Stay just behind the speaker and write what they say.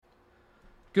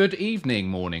Good evening,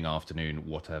 morning, afternoon,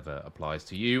 whatever applies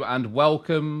to you, and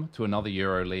welcome to another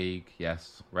EuroLeague.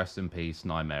 Yes, rest in peace,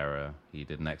 Nymera. He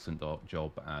did an excellent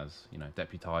job as,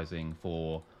 deputising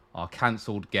for our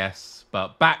cancelled guests,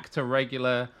 but back to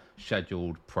regular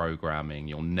scheduled programming.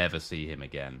 You'll never see him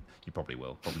again. You probably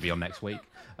will. Probably be on next week.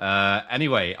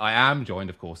 Anyway, I am joined,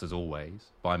 of course, as always,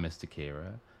 by Mr.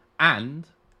 Kira, and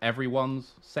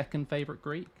everyone's second favourite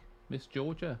Greek, Miss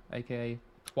Georgia, aka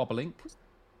TRoubleinc.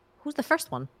 Who's the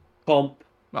first one? Comp.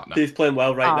 Oh, no. He's playing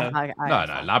well right now.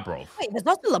 No, Lavrov. Wait, there's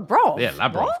not Lavrov. Yeah,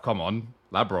 Lavrov. What? Come on,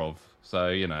 Lavrov. So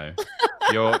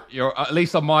you're at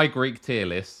least on my Greek tier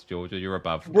list, Georgia. You're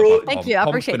above. Bro, above thank you. I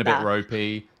appreciate Comp's been a bit that.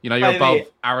 ropey. You're above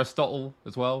Aristotle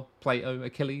as well. Plato,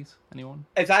 Achilles. Anyone?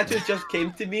 It's actually just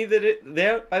came to me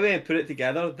that by the way I put it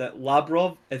together that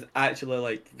Lavrov is actually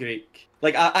like Greek.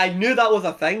 Like I knew that was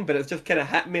a thing, but it's just kind of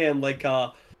hit me in like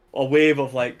a wave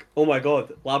of like, oh my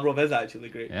god, Lavrov is actually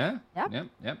Greek. Yeah.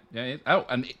 Oh,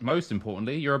 and most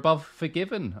importantly, you're above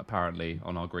Forgiven apparently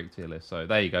on our Greek tier list. So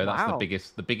there you go. That's Wow.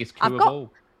 the biggest coup of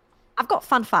all. I've got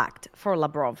fun fact for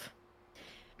Lavrov.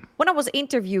 When I was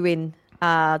interviewing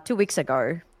 2 weeks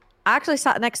ago, I actually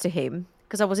sat next to him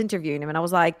because I was interviewing him, and I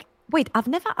was like, "Wait, I've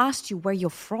never asked you where you're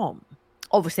from."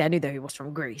 Obviously, I knew that he was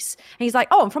from Greece, and he's like,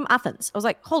 "Oh, I'm from Athens." I was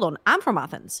like, "Hold on, I'm from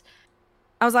Athens."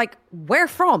 I was like, "Where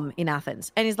from in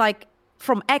Athens?" And he's like,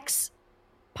 "From X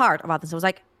part of Athens." I was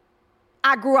like,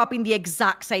 "I grew up in the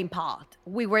exact same part.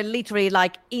 We were literally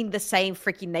like in the same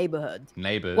freaking neighborhood.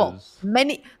 Neighbors. Well,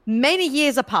 many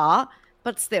years apart,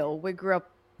 but still, we grew up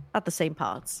at the same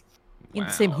parts, in the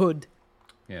same hood."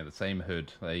 Yeah, the same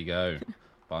hood. There you go.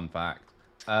 Fun fact.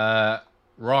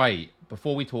 Right.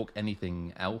 Before we talk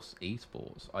anything else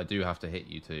esports, I do have to hit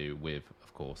you two with,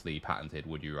 of course, the patented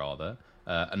Would You Rather.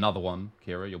 Another one,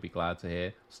 Kira, you'll be glad to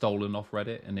hear, stolen off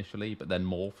Reddit initially, but then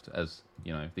morphed as,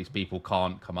 these people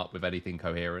can't come up with anything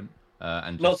coherent.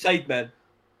 And Not Sidemen.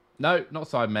 No, not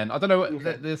Sidemen. I don't know.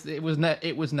 Okay. It was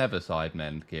never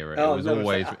Sidemen, Kira. Oh,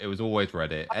 It was always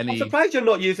Reddit. I'm surprised you're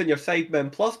not using your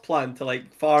Sidemen Plus plan to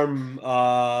like farm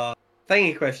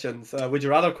thingy questions. Would you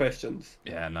rather questions?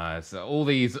 Yeah, nice. All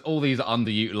these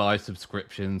underutilized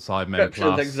subscriptions, Sidemen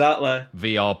Plus, exactly.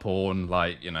 VR porn,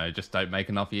 just don't make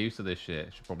enough use of this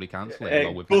shit. Should probably cancel it.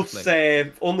 Along with Both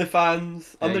Netflix.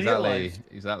 OnlyFans, underutilized.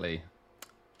 Exactly.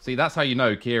 See, that's how you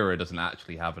know Kira doesn't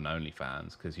actually have an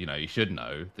OnlyFans, because you should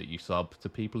know that you sub to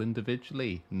people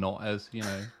individually, not as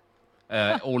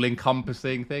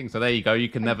all-encompassing thing. So there you go. You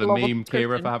can never meme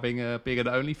Kira for being an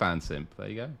OnlyFans simp. There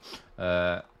you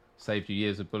go. Saved you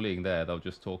years of bullying there. They'll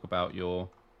just talk about your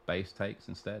base takes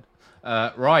instead.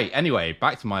 Right. Anyway,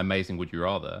 back to my amazing Would You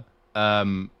Rather.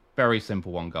 Very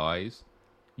simple one, guys.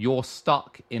 You're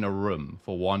stuck in a room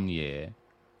for 1 year,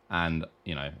 and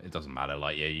it doesn't matter.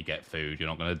 Like, yeah, you get food. You're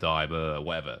not going to die, but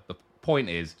whatever. The point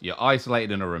is, you're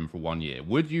isolated in a room for 1 year.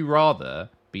 Would you rather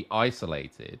be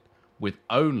isolated with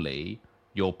only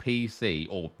your PC,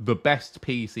 or the best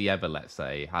PC ever, let's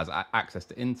say, has access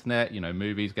to internet,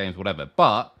 movies, games, whatever,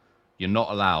 but you're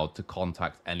not allowed to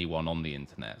contact anyone on the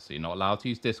internet. So you're not allowed to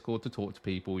use Discord to talk to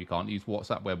people. You can't use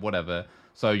WhatsApp, web, whatever.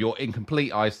 So you're in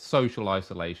complete social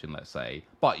isolation, let's say,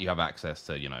 but you have access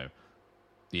to,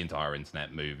 the entire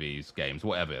internet, movies, games,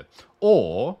 whatever.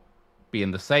 Or be in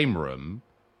the same room,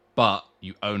 but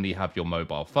you only have your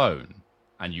mobile phone.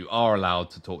 And you are allowed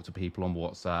to talk to people on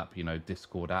WhatsApp,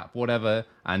 Discord app, whatever,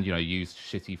 and use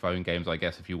shitty phone games, I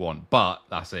guess, if you want. But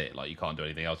that's it. Like, you can't do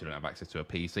anything else. You don't have access to a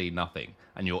PC, nothing.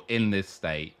 And you're in this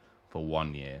state for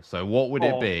 1 year. So what would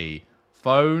it be?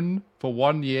 Phone for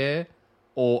 1 year,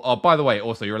 or by the way,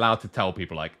 also you're allowed to tell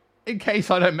people, like, in case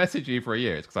I don't message you for a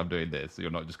year, it's because I'm doing this. So you're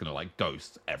not just gonna like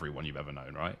ghost everyone you've ever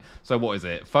known, right? So what is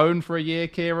it? Phone for a year,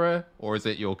 Kira, or is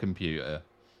it your computer?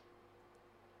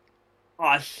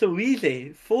 Oh, it's so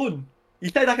easy. Phone. You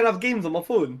said I can have games on my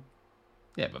phone.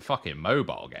 Yeah, but fucking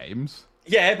mobile games.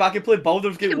 Yeah, but I can play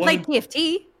Baldur's Gate 1. You can play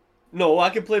TFT. No,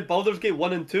 I can play Baldur's Gate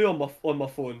 1 and 2 on my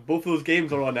phone. Both of those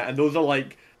games are on it, and those are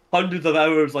like hundreds of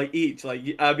hours like each. Like,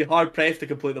 I'd be hard pressed to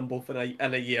complete them both in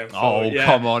a year. So, yeah.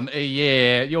 Come on, a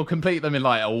year. You'll complete them in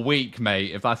like a week,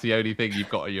 mate, if that's the only thing you've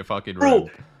got in your fucking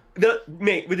room.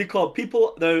 Mate, what do you call it?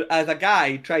 People now, as a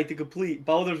guy, tried to complete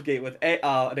Baldur's Gate with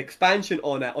an expansion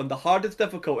on it on the hardest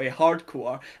difficulty,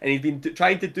 hardcore, and he's been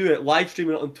trying to do it, live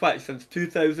streaming it on Twitch since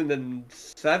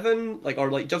 2007,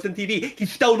 or just on TV.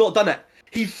 He's still not done it.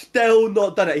 He's still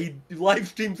not done it. He live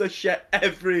streams this shit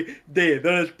every day.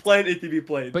 There is plenty to be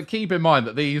played. But keep in mind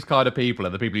that these kind of people are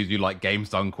the people who do like games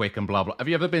done quick and blah blah. Have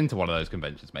you ever been to one of those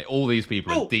conventions, mate? All these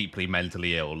people are deeply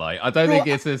mentally ill. Like, I don't think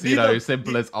it's as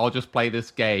simple as I'll just play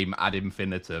this game ad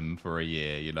infinitum for a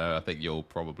year. I think you'll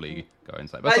probably go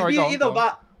insane. But sorry, go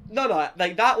on. No,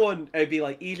 like that one it'd be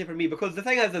like easy for me because the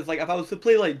thing is like if I was to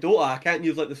play like Dota, I can't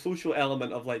use like the social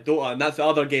element of like Dota, and that's the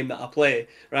other game that I play,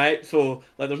 right? So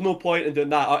like there's no point in doing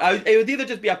that. It would either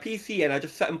just be a PC and I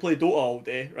just sit and play Dota all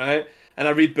day, right? And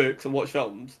I read books and watch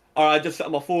films, or I just sit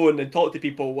on my phone and talk to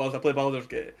people whilst I play Baldur's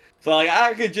Gate. So like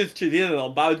I could just choose either of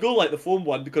them, but I would go like the phone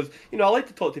one because I like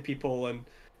to talk to people and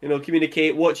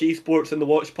communicate, watch esports and the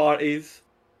watch parties,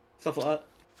 stuff like that.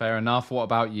 Fair enough. What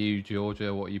about you,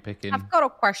 Georgia? What are you picking? I've got a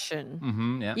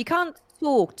question. Yeah. You can't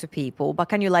talk to people, but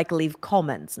can you like leave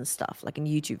comments and stuff, like in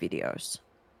YouTube videos?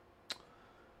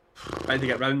 Trying to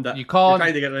get around that. You can't.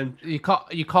 Trying to get around.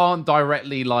 You can't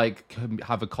directly like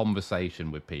have a conversation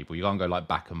with people. You can't go like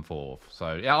back and forth.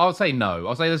 So yeah, I'll say no.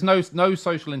 I'll say there's no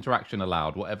social interaction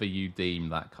allowed. Whatever you deem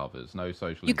that covers. No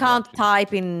social. You can't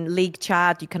type in League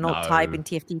chat. You cannot No. type in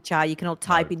TFT chat. You cannot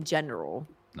type in general.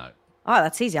 No. Oh,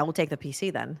 that's easy. I will take the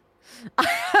PC then.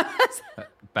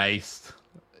 Based.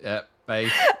 Yeah,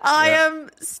 based. I am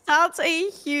such a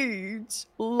huge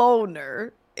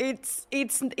loner.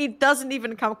 It doesn't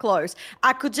even come close.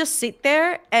 I could just sit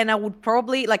there and I would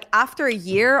probably like after a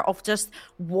year of just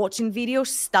watching videos,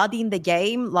 studying the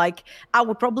game, like I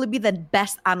would probably be the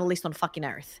best analyst on fucking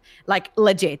earth. Like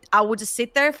legit. I would just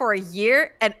sit there for a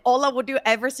year and all I would do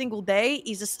every single day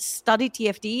is just study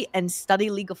TFT and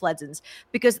study League of Legends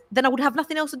because then I would have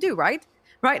nothing else to do, right?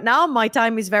 Right now my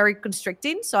time is very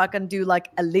constricting, so I can do like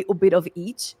a little bit of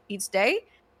each day.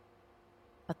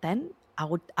 But then I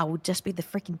would just be the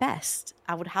freaking best.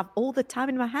 I would have all the time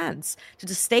in my hands to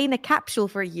just stay in a capsule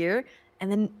for a year and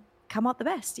then come out the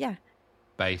best. Yeah.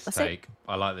 Base That's take.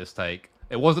 I like this take.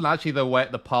 It wasn't actually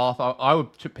the path. I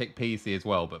would pick PC as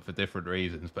well, but for different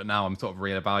reasons. But now I'm sort of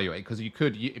reevaluating because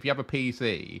if you have a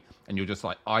PC and you're just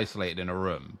like isolated in a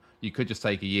room, you could just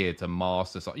take a year to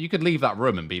master. You could leave that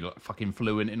room and be like fucking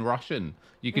fluent in Russian.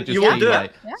 You could just be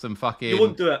like some fucking. You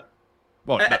won't do it.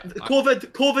 Well,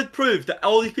 COVID proved that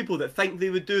all these people that think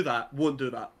they would do that won't do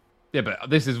that. Yeah, but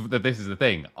this is the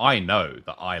thing. I know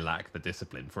that I lack the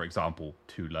discipline, for example,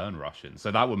 to learn Russian. So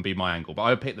that wouldn't be my angle. But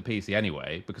I would pick the PC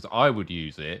anyway because I would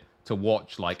use it to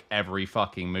watch like every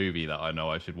fucking movie that I know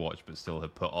I should watch but still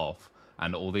have put off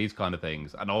and all these kind of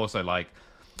things. And also like,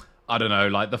 I don't know,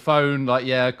 like the phone, like,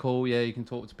 yeah, cool. Yeah, you can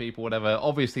talk to people, whatever.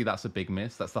 Obviously, that's a big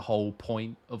miss. That's the whole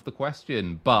point of the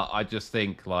question. But I just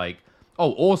think like,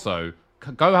 oh, also,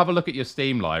 go have a look at your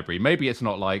Steam library. Maybe it's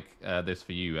not like this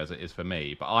for you as it is for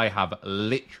me, but I have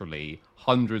literally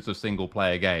hundreds of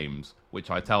single-player games, which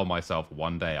I tell myself,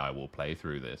 one day I will play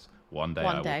through this. One day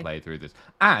I will play through this.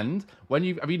 And have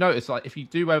you noticed, like, if you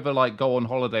do ever like go on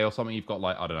holiday or something, you've got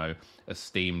like, I don't know, a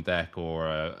Steam Deck or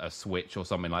a Switch or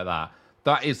something like that.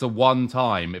 That is the one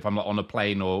time, if I'm not on a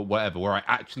plane or whatever, where I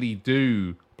actually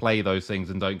do play those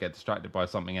things and don't get distracted by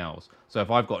something else. So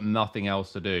if I've got nothing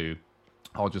else to do,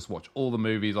 I'll just watch all the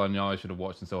movies I know I should have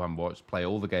watched and still haven't watched, play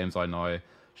all the games I know I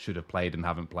should have played and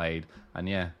haven't played. And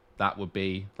yeah, that would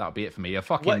be it for me. A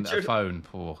phone.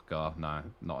 Oh god, no,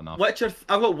 not enough.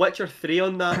 I've got Witcher 3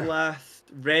 on that last.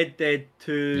 Red Dead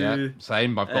 2. Yeah,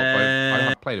 same. I've got both. I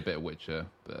have played a bit of Witcher,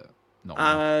 but not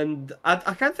and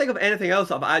I can't think of anything else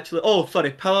that I've actually. Oh, sorry,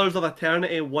 Pillars of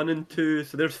Eternity 1 and 2.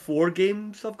 So there's 4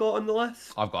 games I've got on the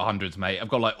list. I've got hundreds, mate. I've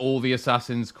got like all the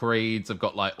Assassin's Creeds. I've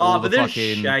got like all the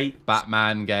fucking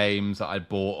Batman games that I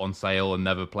bought on sale and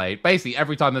never played. Basically,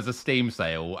 every time there's a Steam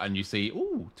sale and you see,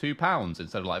 £2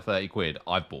 instead of like 30 quid,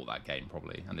 I've bought that game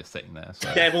probably, and it's sitting there.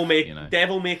 So, Devil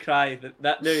May Cry. There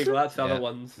you go. That's the other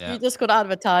ones. Yeah. You just got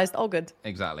advertised. All good.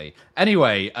 Exactly.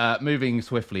 Anyway, moving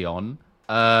swiftly on.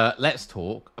 Let's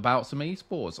talk about some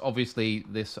esports. Obviously,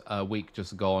 this week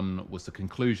just gone was the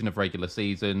conclusion of regular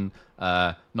season.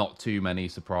 Not too many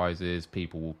surprises.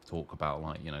 People will talk about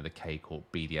like the K Corp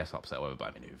BDS upset, or whatever. But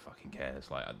I mean, who fucking cares?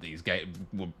 Like these games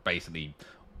were basically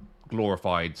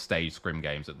glorified stage scrim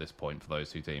games at this point for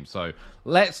those two teams. So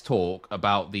let's talk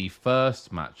about the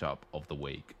first matchup of the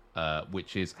week.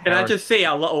 Which is Can I just say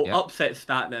a little upset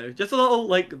stat now? Just a little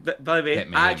like by the way,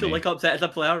 I actually like Upset as a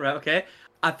player, right? Okay,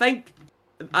 I think.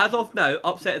 As of now,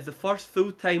 Upset is the first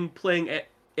full-time playing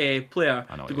player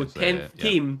to go 10th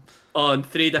team on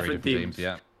 3 different teams.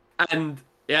 Yeah. And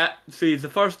so he's the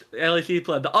first LEC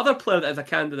player. The other player that is a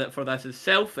candidate for this is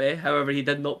Selfie. However, he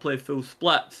did not play full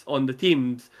splits on the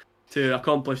teams to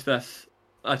accomplish this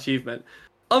achievement.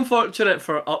 Unfortunate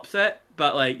for Upset,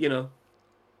 but like you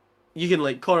can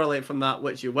like correlate from that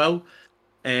which you will.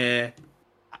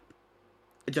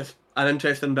 Just an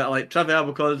interesting bit of like trivia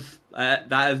because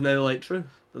that is now like true.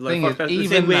 Like,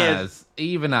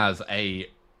 even as a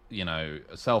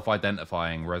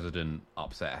self-identifying resident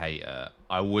Upset hater,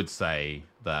 I would say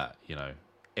that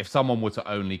if someone were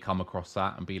to only come across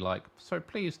that and be like, so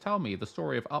please tell me the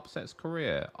story of Upset's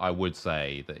career, I would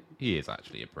say that he is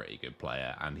actually a pretty good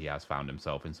player and he has found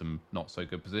himself in some not so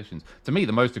good positions. To me,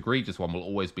 the most egregious one will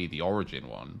always be the Origin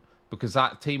one, because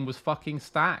that team was fucking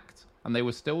stacked and they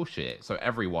were still shit. So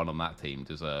everyone on that team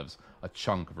deserves a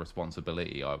chunk of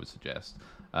responsibility, I would suggest.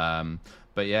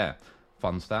 But yeah,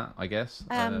 fun stat, I guess.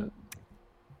 Can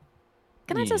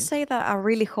I just say that I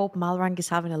really hope Malrang is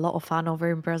having a lot of fun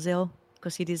over in Brazil,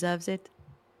 because he deserves it.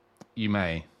 You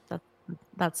may.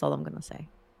 That's all I'm going to say.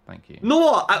 Thank you.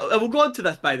 No, I will go on to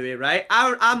this, by the way, right?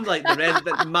 I'm like the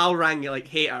resident Malrang like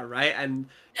hater, right? And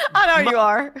I know you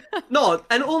are. No,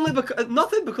 and only because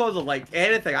nothing because of like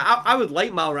anything. I would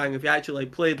like Malrang if he actually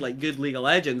like, played like good League of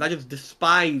Legends. I just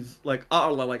despise like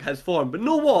utterly like his form. But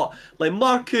know what? Like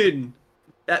Marcoon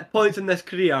at points in this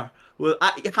career,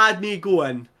 it had me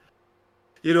going.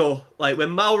 You know, like when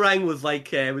Malrang was like,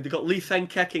 when you got Lee Sin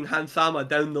kicking Hansama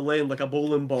down the lane like a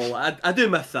bowling ball, I do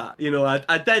miss that. You know,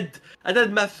 I did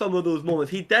miss some of those moments.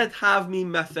 He did have me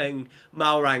missing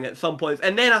Malrang at some points,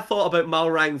 and then I thought about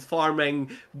Malrang's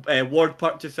farming, ward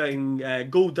purchasing,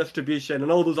 gold distribution,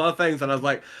 and all those other things, and I was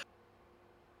like,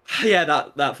 yeah,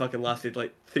 that fucking lasted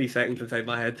like 3 seconds inside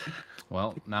my head.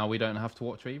 Well, now we don't have to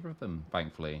watch either of them,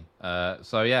 thankfully.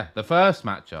 So yeah, the first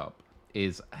matchup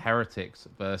is Heretics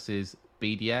versus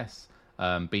BDS.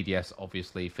 BDS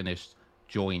obviously finished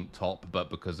joint top, but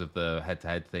because of the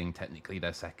head-to-head thing, technically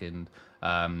they're second.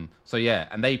 So yeah,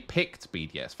 and they picked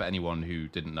BDS. For anyone who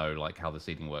didn't know like how the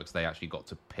seeding works, they actually got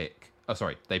to pick. Oh,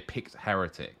 sorry, they picked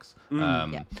Heretics,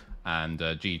 and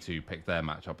G2 picked their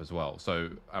matchup as well. So,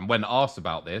 and when asked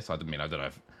about this, I don't know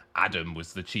if Adam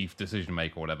was the chief decision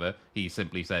maker or whatever. He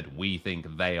simply said, "We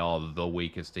think they are the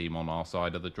weakest team on our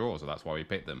side of the draw, so that's why we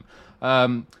picked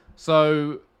them."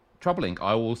 So. TroubleInc,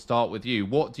 I will start with you.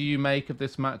 What do you make of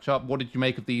this matchup? What did you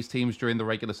make of these teams during the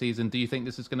regular season? Do you think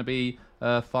this is going to be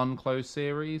a fun, close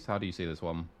series? How do you see this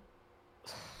one?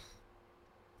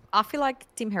 I feel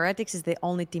like Team Heretics is the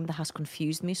only team that has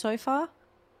confused me so far.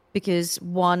 Because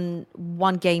one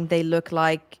game they look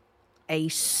like a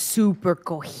super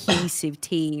cohesive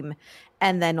team.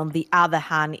 And then on the other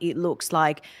hand, it looks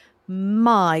like,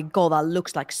 my God, that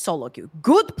looks like solo queue.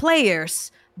 Good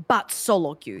players, but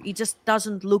solo queue. It just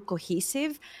doesn't look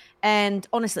cohesive. And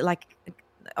honestly, like,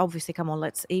 obviously, come on,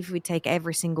 if we take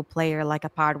every single player like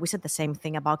apart, we said the same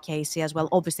thing about KC as well.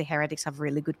 Obviously, Heretics have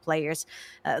really good players.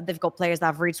 They've got players that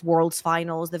have reached Worlds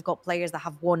finals. They've got players that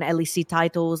have won LEC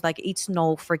titles. Like, it's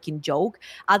no freaking joke.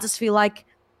 I just feel like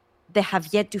they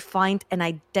have yet to find an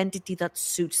identity that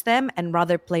suits them and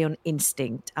rather play on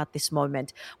instinct at this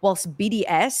moment. Whilst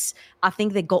BDS, I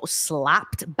think they got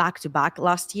slapped back-to-back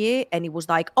last year, and it was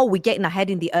like, oh, we're getting ahead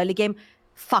in the early game.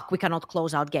 Fuck, we cannot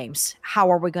close out games.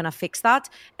 How are we going to fix that?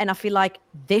 And I feel like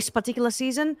this particular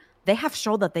season, they have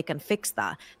shown that they can fix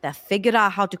that. They figured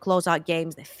out how to close out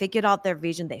games. They figured out their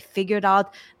vision. They figured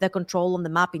out their control on the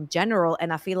map in general.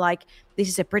 And I feel like this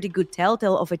is a pretty good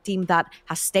telltale of a team that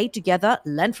has stayed together,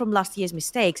 learned from last year's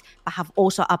mistakes, but have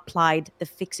also applied the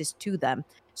fixes to them.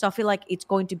 So I feel like it's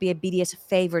going to be a BDS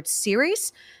favored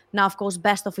series. Now, of course,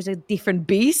 best of is a different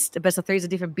beast. The best of 3 is a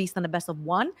different beast than the best of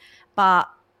 1. But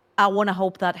I want to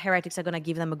hope that Heretics are going to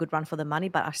give them a good run for the money,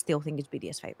 but I still think it's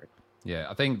BDS favored. Yeah,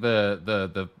 I think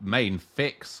the main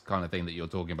fix kind of thing that you're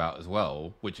talking about as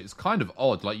well, which is kind of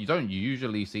odd. Like, you don't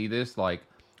usually see this. Like,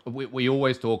 we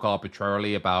always talk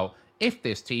arbitrarily about if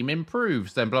this team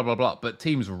improves, then blah, blah, blah. But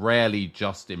teams rarely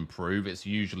just improve. It's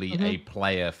usually a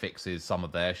player fixes some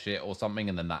of their shit or something,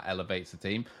 and then that elevates the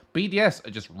team. BDS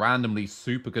are just randomly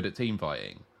super good at team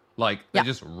fighting. Like, they're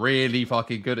just really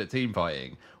fucking good at team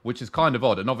fighting, which is kind of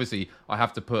odd. And obviously, I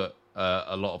have to put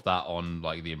a lot of that on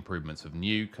like the improvements of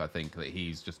Nuke. I think that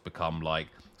he's just become like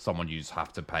someone you just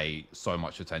have to pay so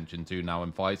much attention to now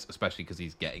in fights, especially because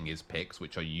he's getting his picks,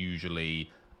 which are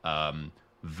usually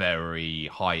very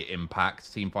high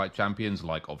impact team fight champions,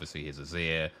 like obviously his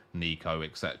Azir, Nico,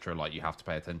 etc. Like, you have to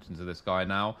pay attention to this guy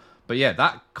now. But yeah,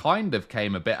 that kind of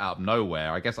came a bit out of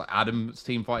nowhere. I guess like Adam's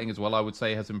team fighting as well, I would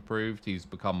say, has improved. He's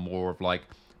become more of like,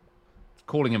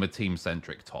 calling him a team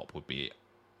centric top would be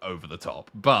over the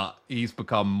top, but he's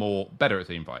become better at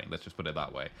team fighting. Let's just put it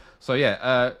that way. So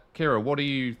yeah, Kira, what do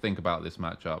you think about this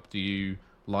matchup? Do you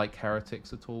like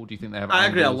Heretics at all? Do you think they have? I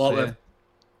agree a lot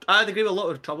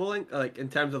with TroubleInc, like in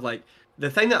terms of like the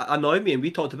thing that annoyed me, and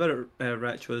we talked about it,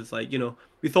 Rich, was like, you know,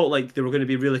 we thought like they were going to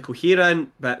be really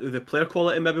coherent, but the player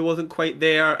quality maybe wasn't quite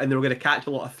there, and they were going to catch a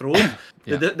lot of throws.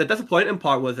 The disappointing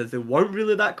part was they weren't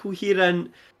really that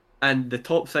coherent. And the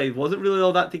top side wasn't really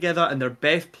all that together, and their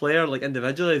best player, like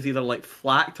individually, is either like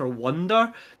Flacked or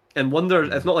Wonder. And Wonder,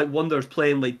 it's not like Wonder's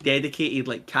playing like dedicated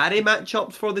like carry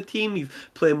matchups for the team. He's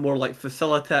playing more like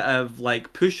facilitative,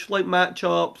 like push like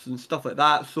matchups and stuff like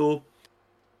that. So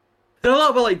they're a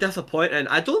little bit like disappointing.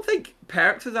 I don't think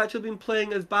Perks has actually been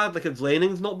playing as bad. Like his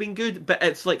laning's not been good, but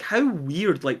it's like how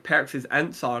weird like Perks'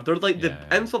 ints are. They're like the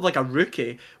ints of like a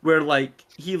rookie, where like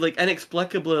he like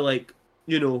inexplicably like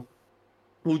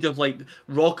will just like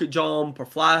rocket jump or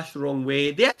flash the wrong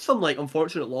way. They had some like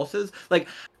unfortunate losses. Like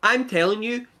I'm telling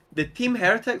you, the Team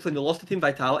Heretics when they lost to Team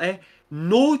Vitality,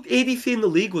 no ADC in the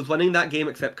league was winning that game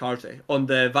except Karzi on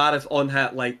the Varus on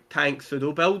hit like tank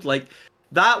pseudo build. Like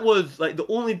that was like the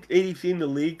only ADC in the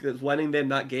league that's winning them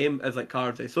that game is like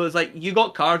Karzi. So it's like you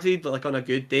got Karzi like on a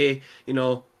good day,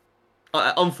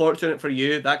 unfortunate for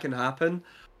you, that can happen.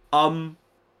 The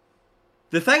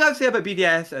thing I'd say about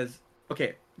BDS is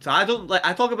okay. So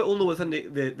I talk about only what's in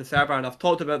the server, and I've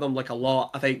talked about them like a lot.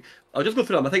 I think I'll just go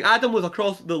through them. I think Adam was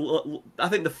across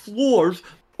the floors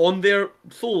on their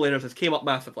solo laners has came up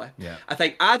massively. Yeah. I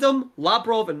think Adam,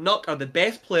 Labrov, and Nuck are the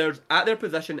best players at their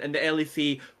position in the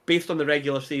LEC based on the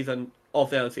regular season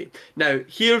of the LEC. Now,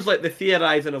 here's like the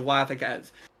theorizing of why I think it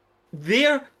is.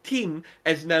 Their team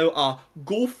is now a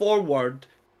go forward.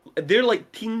 Their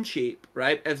like team shape,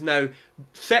 right, is now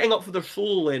setting up for their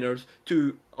solo laners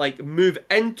to like move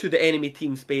into the enemy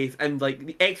team space and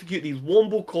like execute these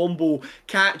wombo combo,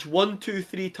 catch 1, 2,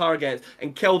 3 targets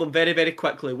and kill them very, very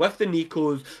quickly with the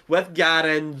Nikos, with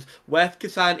Garens, with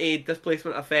Cassante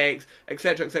displacement effects,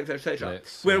 etc., etc., etc.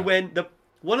 Where when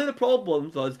one of the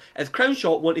problems was is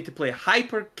Crownshot wanted to play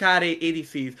hyper carry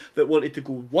ADCs that wanted to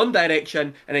go one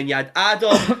direction, and then you had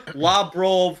Adam,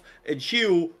 Labrov, and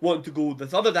Shio wanting to go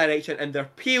this other direction, and they're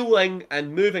peeling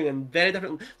and moving in very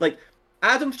different. Like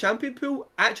Adam's champion pool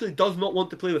actually does not want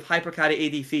to play with hyper carry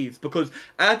ADCs because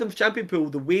Adam's champion pool,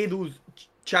 the way those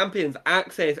champions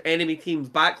access enemy teams'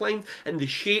 backlines and the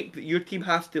shape that your team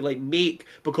has to like make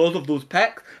because of those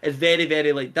picks is very,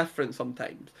 very like different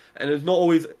sometimes, and it's not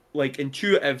always like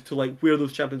intuitive to like where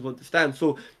those champions want to stand.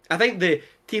 So I think the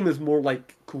team is more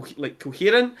like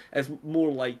coherent, is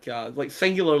more like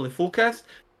singularly focused.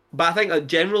 But I think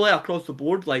generally across the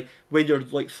board, like when your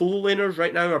like solo laners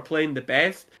right now are playing the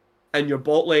best, and your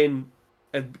bot lane,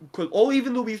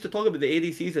 even though we used to talk about the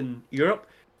ADCs in Europe,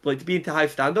 like to be into high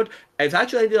standard, it's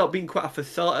actually ended up being quite a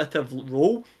facilitative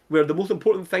role where the most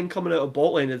important thing coming out of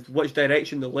bot lane is which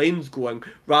direction the lane's going,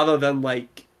 rather than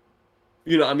like,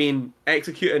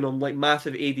 executing on like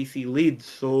massive ADC leads.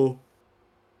 So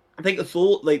I think if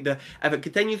it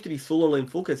continues to be solo lane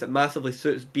focused, it massively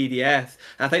suits BDS.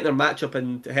 And I think their matchup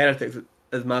in Heretics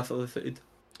is massively suited.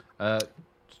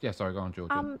 Yeah, sorry, go on,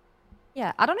 George.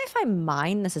 Yeah, I don't know if I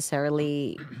mind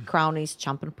necessarily Crownie's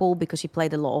champion pool because he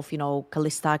played a lot of,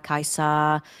 Kalista,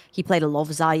 Kai'Sa. He played a lot of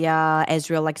Xayah,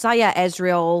 Ezreal. Like Xayah,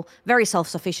 Ezreal, very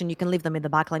self-sufficient. You can leave them in the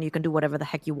backline. You can do whatever the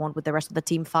heck you want with the rest of the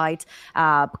team fight.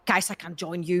 Kai'Sa can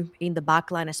join you in the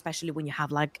backline, especially when you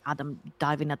have like Adam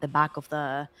diving at the back of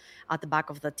the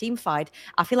team fight.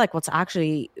 I feel like what's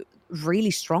actually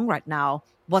really strong right now,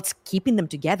 what's keeping them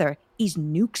together, is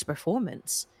Nuke's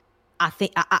performance. I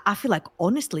feel like,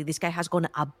 honestly, this guy has gone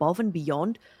above and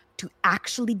beyond to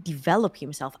actually develop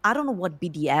himself. I don't know what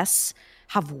BDS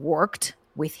have worked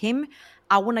with him.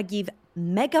 I want to give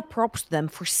mega props to them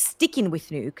for sticking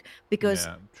with Nuke because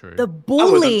the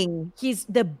bullying he's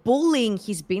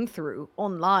been through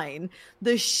online,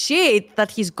 the shit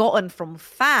that he's gotten from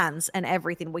fans and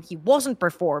everything when he wasn't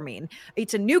performing.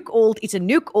 It's a Nuke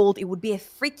ult, it would be a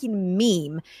freaking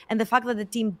meme. And the fact that the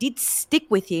team did stick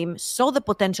with him, saw the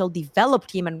potential,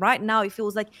 developed him, and right now it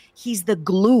feels like he's the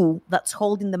glue that's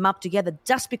holding the map together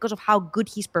just because of how good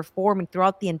he's performing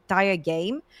throughout the entire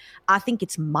game. I think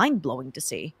it's mind-blowing to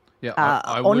see. Yeah,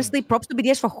 honestly, props to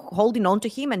BDS for holding on to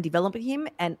him and developing him,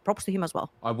 and props to him as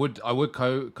well. I would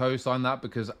co-sign that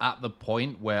because at the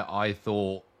point where I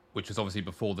thought, which was obviously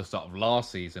before the start of last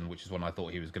season, which is when I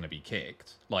thought he was going to be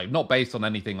kicked, like not based on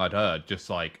anything I'd heard, just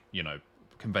like,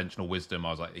 conventional wisdom, I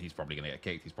was like, he's probably going to get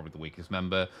kicked, he's probably the weakest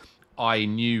member. I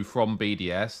knew from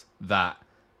BDS that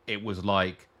it was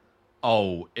like,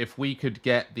 oh, if we could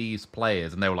get these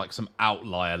players and they were like some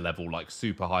outlier level, like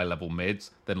super high level mids,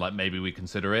 then like maybe we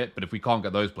consider it. But if we can't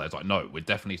get those players, like no, we're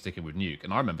definitely sticking with Nuke.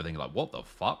 And I remember thinking like, what the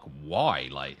fuck? Why?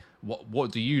 Like,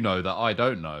 what do you know that I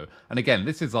don't know? And again,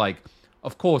 this is like,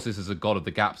 of course, this is a God of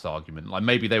the Gaps argument. Like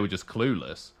maybe they were just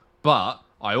clueless. But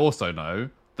I also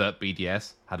know that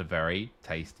BDS had a very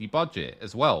tasty budget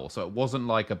as well. So it wasn't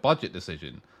like a budget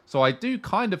decision. So I do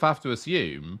kind of have to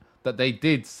assume that they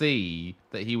did see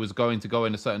that he was going to go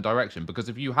in a certain direction. Because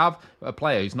if you have a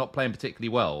player who's not playing particularly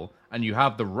well, and you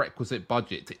have the requisite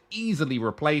budget to easily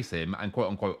replace him and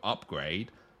quote-unquote upgrade,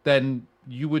 then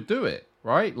you would do it,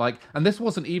 right? Like, and this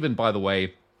wasn't even, by the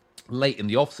way, late in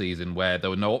the off season where there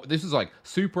were no. This is like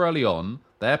super early on.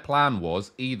 Their plan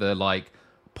was either like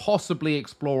possibly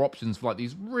explore options for like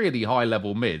these really high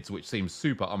level mids, which seems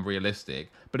super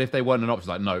unrealistic. But if they weren't an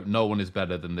option, like no one is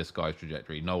better than this guy's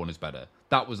trajectory. No one is better.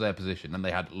 That was their position, and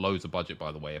they had loads of budget,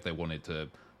 by the way, if they wanted to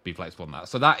be flexible on that.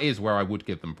 So that is where I would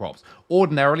give them props.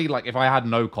 Ordinarily, like if I had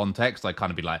no context, I'd kind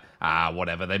of be like,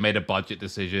 whatever. They made a budget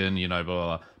decision, you know, blah,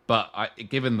 blah, blah. But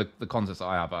given the context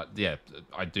I have,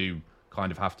 I do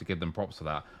kind of have to give them props for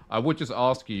that. I would just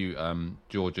ask you,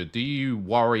 Georgia, do you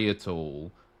worry at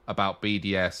all about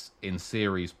BDS in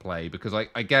series play? Because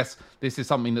I guess this is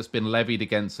something that's been levied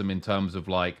against them in terms of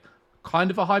like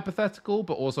kind of a hypothetical,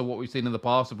 but also what we've seen in the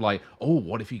past of like, oh,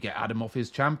 what if you get Adam off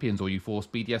his champions or you force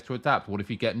BDS to adapt? What if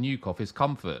you get Nuke off his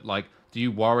comfort? Like, do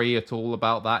you worry at all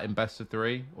about that in best of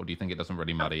 3? Or do you think it doesn't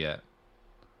really matter yet?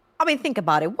 I mean, think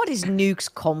about it. What is Nuke's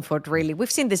comfort, really? We've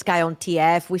seen this guy on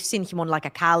TF. We've seen him on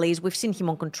like Akali's. We've seen him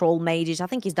on Control Mages. I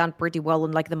think he's done pretty well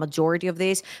on like the majority of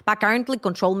this. But currently,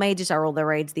 Control Mages are all the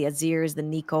raids, the Azirs, the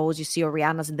Nikos. You see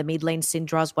Oriana's in the mid lane,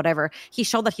 Syndras, whatever. He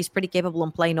showed that he's pretty capable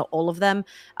on playing all of them.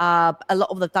 A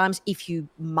lot of the times, if you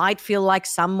might feel like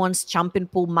someone's champion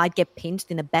pool might get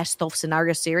pinched in a best of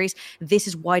scenario series, this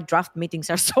is why draft meetings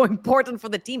are so important for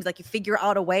the teams. Like you figure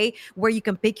out a way where you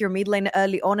can pick your mid lane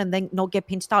early on and then not get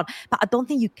pinched out. But I don't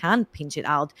think you can pinch it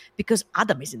out because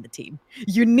Adam is in the team.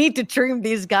 You need to trim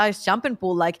these guys' champion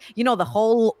pool. Like, you know, the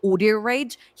whole Udyr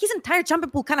rage, his entire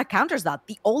champion pool kind of counters that.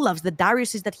 The Olafs, the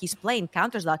Dariuses that he's playing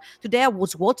counters that. Today I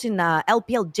was watching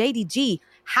LPL. JDG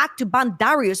had to ban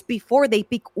Darius before they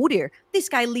pick Udyr. This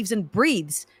guy lives and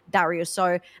breathes Darius.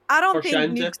 So I don't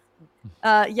think Nuke's,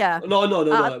 yeah. No,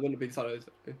 it wouldn't be sorry.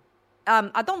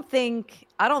 I don't think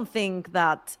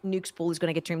that Nuke's pool is going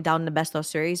to get trimmed down in the best of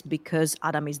series because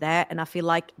Adam is there, and I feel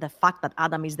like the fact that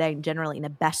Adam is there in general in a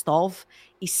best of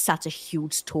is such a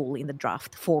huge tool in the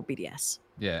draft for BDS.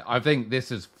 Yeah, I think this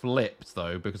has flipped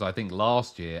though, because I think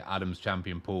last year Adam's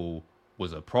champion pool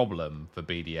was a problem for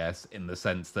BDS in the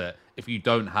sense that if you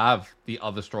don't have the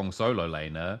other strong solo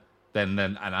laner,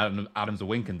 then Adam's a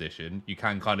win condition, you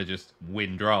can kind of just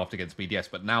win draft against BDS.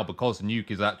 But now because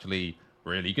Nuke is actually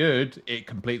really good, it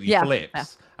completely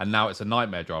flips, and now it's a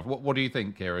nightmare draft. What do you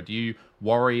think, Kira? Do you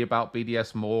worry about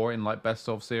BDS more in like best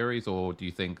of series, or do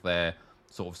you think they're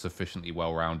sort of sufficiently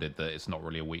well rounded that it's not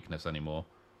really a weakness anymore?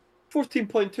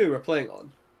 14.2 we're playing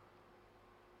on.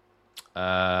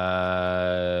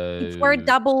 It's where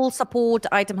double support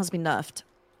item has been nerfed.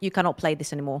 You cannot play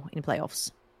this anymore in playoffs.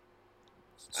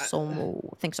 So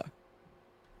I think so.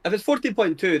 If it's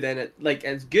 14.2, then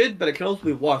it's good, but it can also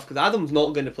be worse because Adam's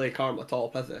not going to play Karma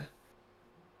top, is he?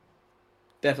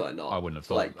 Definitely not. I wouldn't have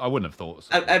thought. I wouldn't have thought.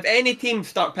 So. If any teams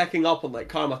start picking up on like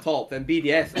Karma top, then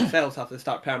BDS themselves have to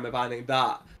start perma banning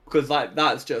that because like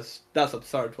that's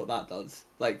absurd what that does.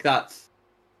 Like that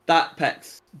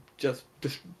picks just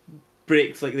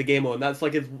breaks like the game on. That's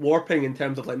like it's warping in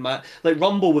terms of like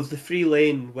Rumble was the free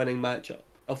lane winning matchup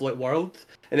of like Worlds,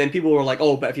 and then people were like,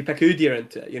 oh, but if you pick Udyr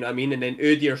into it, you know what I mean, and then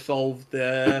Udyr solved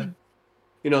the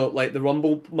you know, like the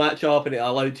Rumble matchup, and it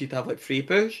allowed you to have like free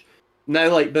push. Now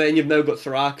but then you've now got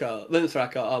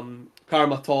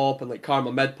Karma top and like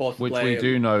Karma mid possibly. Which we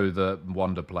do know that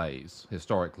Wonder plays.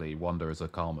 Historically, Wonder is a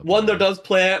Karma player. Wonder does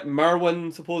play it,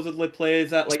 Merwin supposedly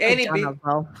plays it, like any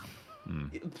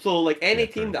so like any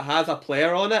team that has a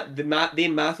player on it, they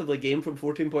massively gain from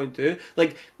 14.2.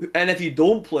 Like, and if you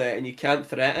don't play it and you can't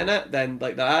threaten it, then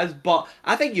like that is. But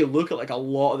I think you look at like a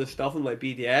lot of the stuff in like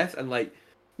BDS and like,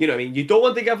 you know what I mean, you don't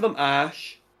want to give them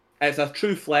Ashe. It's a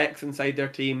true flex inside their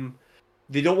team.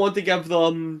 They don't want to give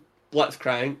them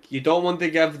Blitzcrank. You don't want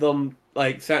to give them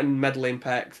like certain mid lane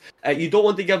picks. You don't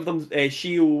want to give them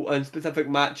Shield in specific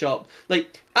matchup.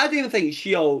 Like, I don't even think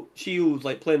Shield's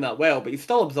like playing that well, but he's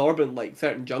still absorbing like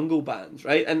certain jungle bans,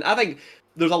 right? And I think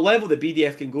there's a level that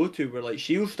BDF can go to where like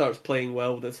Shield starts playing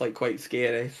well that's like quite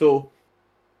scary. So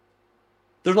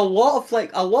there's a lot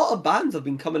of bans have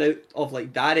been coming out of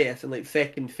like Darius and like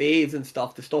second phase and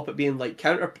stuff to stop it being like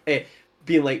counterpicked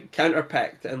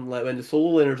and like when the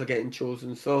solo laners are getting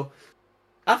chosen. So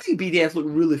I think BDS look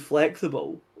really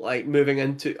flexible, like moving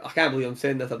into. I can't believe I'm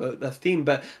saying this about this team,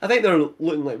 but I think they're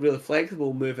looking like really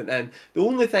flexible moving in. The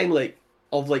only thing like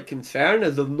of like concern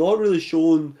is they've not really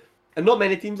shown, and not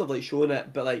many teams have like shown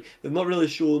it, but like they've not really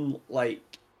shown like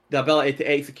the ability to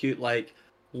execute like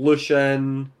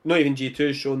Lucian. Not even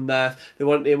G2 shown this. They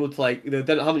weren't able to like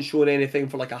haven't shown anything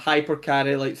for like a hyper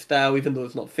carry like style, even though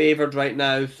it's not favoured right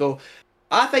now. So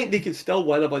I think they could still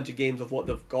win a bunch of games of what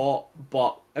they've got,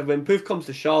 but when push comes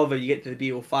to shove, you get to the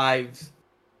BO5s,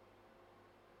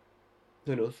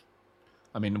 who knows?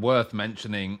 I mean, worth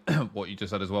mentioning what you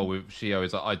just said as well with Shio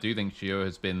is that I do think Shio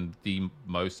has been the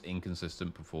most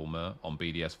inconsistent performer on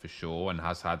BDS for sure, and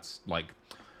has had like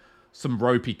some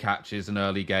ropey catches in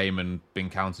early game and been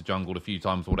counter jungled a few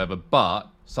times or whatever. But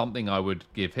something I would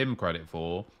give him credit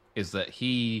for is that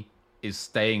he is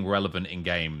staying relevant in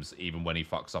games even when he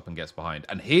fucks up and gets behind.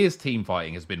 And his team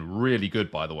fighting has been really good,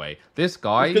 by the way. This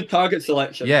guy, good target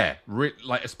selection. Yeah,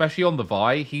 like especially on the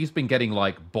Vi, he's been getting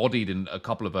like bodied in a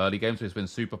couple of early games, so he's been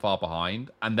super far behind,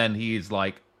 and then he is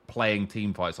like playing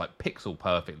team fights like pixel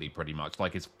perfectly, pretty much.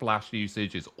 Like his flash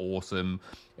usage is awesome,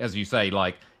 as you say.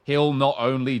 Like he'll not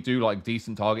only do like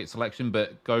decent target selection,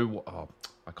 but go. Oh,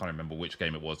 I can't remember which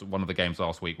game it was. One of the games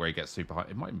last week where he gets super high.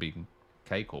 It might be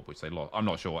K-Corp, which they lost. I'm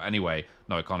not sure. Anyway,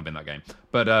 no, it can't have been that game.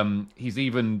 But he's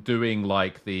even doing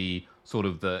like the sort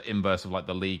of the inverse of like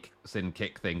the leak sin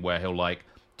kick thing, where he'll like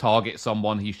target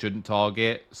someone he shouldn't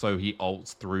target, so he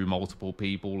ults through multiple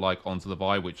people like onto the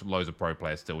Vi, which loads of pro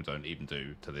players still don't even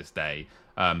do to this day.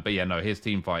 But yeah, no, his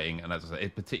team fighting, and as I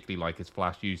said, particularly like his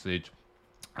flash usage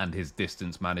and his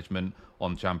distance management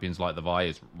on champions like the Vi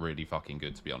is really fucking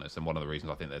good, to be honest. And one of the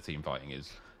reasons I think their team fighting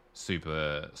is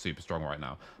super strong right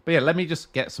now. But yeah, let me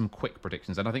just get some quick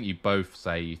predictions. And I think you both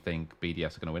say you think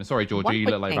BDS are going to win. Sorry, Georgie, you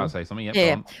look like about to say something. Yep,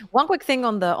 yeah. One quick thing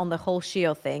on the whole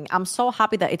Shio thing. I'm so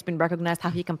happy that it's been recognized how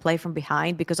he can play from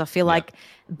behind, because I feel like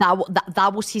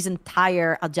that was his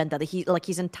entire agenda. That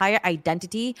his entire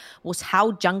identity was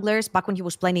how junglers, back when he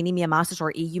was playing in EMEA Masters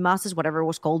or EU Masters, whatever it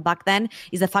was called back then,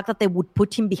 is the fact that they would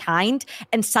put him behind,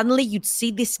 and suddenly you'd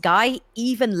see this guy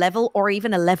even level or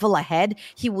even a level ahead.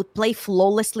 He would play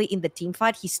flawlessly in the team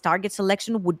fight. His target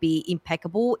selection would be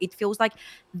impeccable. It feels like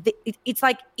it's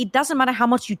like it doesn't matter how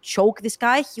much you choke this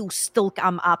guy, he'll still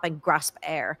come up and grasp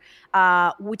air,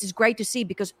 which is great to see,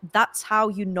 because that's how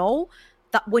you know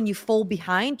that when you fall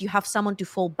behind, you have someone to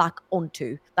fall back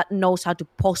onto that knows how to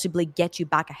possibly get you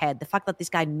back ahead. The fact that this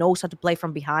guy knows how to play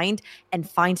from behind and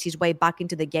finds his way back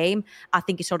into the game, I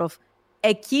think is sort of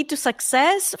a key to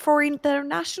success for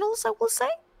internationals, I will say.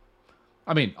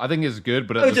 I mean, I think it's good,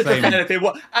 but at the same time,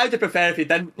 I would prefer if he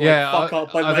didn't fuck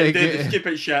up and like, do the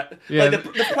stupid shit. Yeah. Like the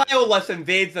Prioless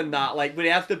invades and that, like when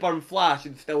he has to burn flash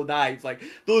and still dies, like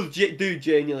those do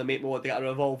genuinely make me want to get a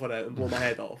revolver out and blow my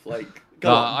head off. Like,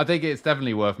 I think it's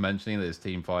definitely worth mentioning that his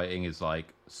team fighting is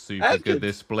like super good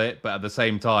this split, but at the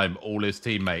same time, all his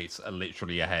teammates are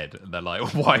literally ahead, and they're like,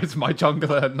 "Why is my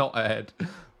jungler not ahead?"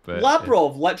 But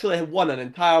Labrov literally won an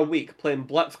entire week playing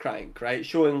Blitzcrank, right,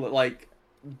 showing like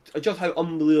just how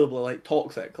unbelievably like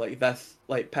toxic like this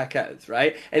like pick is,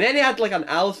 right? And then he had like an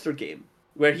Alistair game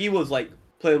where he was like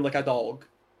playing like a dog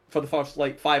for the first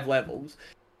like 5 levels,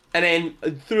 and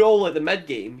then through all like the mid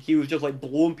game he was just like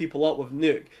blowing people up with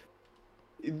nuke.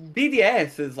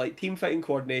 BDS is like team fighting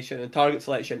coordination and target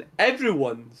selection.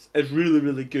 Everyone's is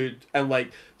really good, and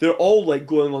like they're all like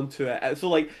going onto it. So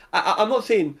like I'm not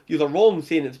saying you're wrong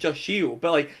saying it's just Shio,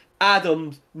 but like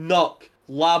Adams, Nuck,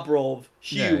 Labrov,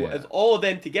 Shio, is all of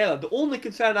them together. The only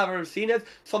concern I've ever seen is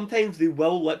sometimes they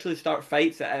will literally start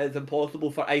fights that it is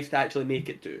impossible for Ice to actually make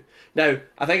it to. Now,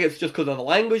 I think it's just because of the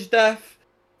language diff,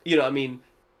 you know what I mean?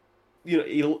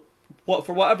 You know,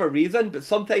 for whatever reason, but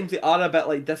sometimes they are a bit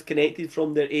like disconnected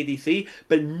from their ADC,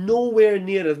 but nowhere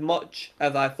near as much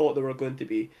as I thought they were going to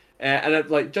be. And it's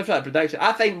like, just for that prediction,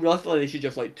 I think realistically they should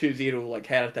just like 2-0 like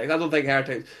Heretics. I don't think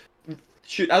Heretics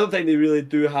I don't think they really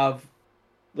do have,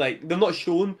 like, they've not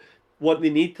shown what they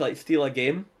need to like steal a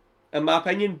game, in my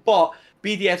opinion. But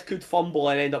BDS could fumble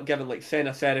and end up giving like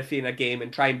Senna Seraphine a game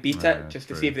and try and beat it just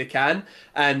to see if they can,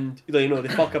 and you know they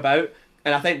fuck about.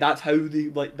 And I think that's how they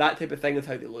like that type of thing is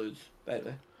how they lose.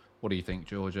 Anyway. What do you think,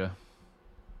 Georgia?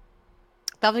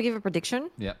 Do I have to give a prediction?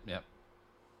 Yep.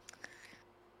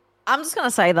 I'm just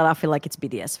gonna say that I feel like it's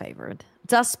BDS favored,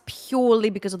 just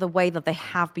purely because of the way that they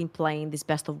have been playing these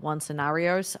best of 1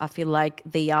 scenarios. I feel like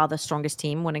they are the strongest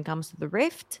team when it comes to the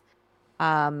Rift.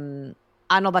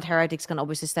 I know that Heretics can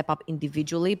obviously step up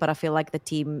individually, but I feel like the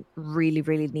team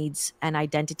really needs an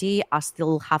identity. I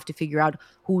still have to figure out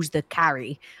who's the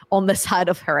carry on the side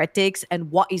of Heretics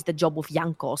and what is the job of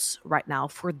Jankos right now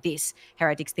for this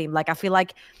Heretics team. Like, I feel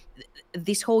like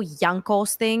this whole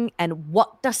Jankos thing and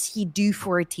what does he do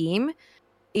for a team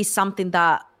is something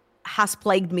that has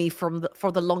plagued me for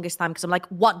the longest time, because I'm like,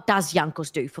 what does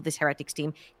Jankos do for this Heretics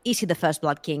team? Is he the First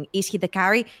Blood King? Is he the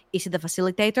carry? Is he the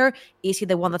facilitator? Is he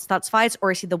the one that starts fights,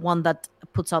 or is he the one that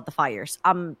puts out the fires?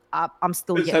 I'm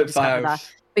still getting to discover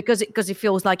that, because it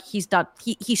feels like he's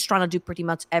trying to do pretty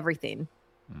much everything.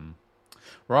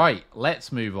 Right,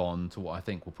 let's move on to what I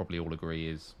think we'll probably all agree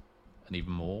is an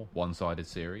even more one-sided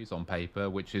series on paper,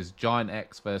 which is Giant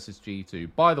X versus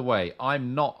G2. By the way,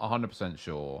 I'm not 100%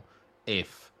 sure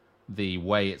if the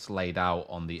way it's laid out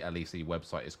on the LEC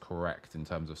website is correct in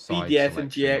terms of side BDS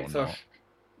and selection GX or are not.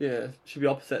 should be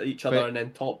opposite each other, and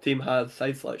then top team has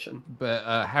side selection. But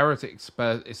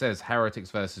it says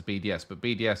Heretics versus BDS, but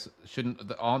BDS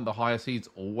aren't the higher seeds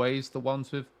always the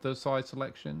ones with the side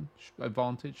selection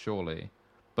advantage, surely?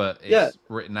 But it's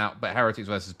written out. But Heretics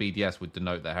versus BDS would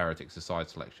denote that Heretics is side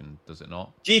selection, does it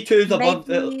not? G2's above.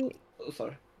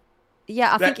 Sorry.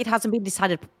 Yeah, I think it hasn't been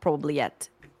decided probably yet.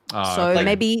 So okay.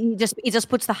 maybe it just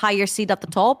puts the higher seed at the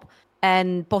top,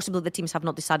 and possibly the teams have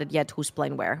not decided yet who's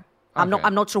playing where. Okay.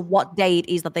 I'm not sure what day it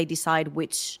is that they decide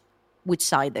which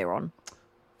side they're on.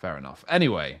 Fair enough.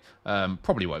 Anyway,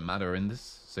 probably won't matter in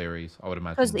this series, I would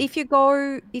imagine. Because if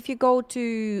you go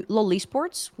to LoL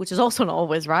Esports, which is also not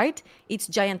always right, it's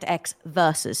Giant X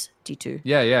versus G2.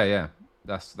 Yeah.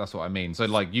 That's what I mean. So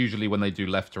like usually when they do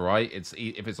left to right,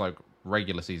 if it's like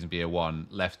regular season BO1,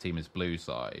 left team is blue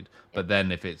side. But then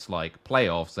if it's like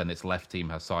playoffs, then it's left team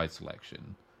has side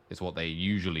selection. It's what they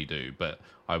usually do. But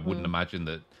I wouldn't imagine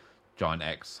that Giant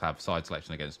X have side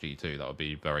selection against G2. That would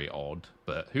be very odd,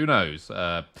 but who knows?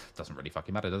 Doesn't really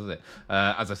fucking matter, does it?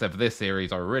 As I said, for this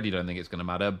series, I really don't think it's going to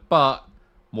matter. But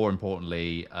more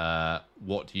importantly,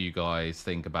 what do you guys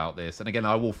think about this? And again,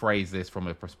 I will phrase this from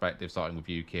a perspective, starting with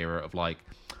you, Kira, of like,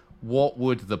 what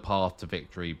would the path to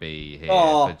victory be here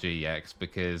for GX?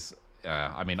 Because,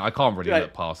 I mean, I can't really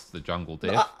look past the jungle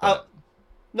diff.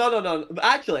 No.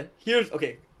 Actually,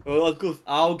 okay. Well, let's go.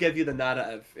 I'll give you the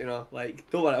narrative. Like,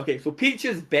 don't worry. Okay, so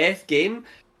Peach's best game,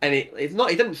 and it's not.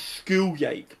 He didn't school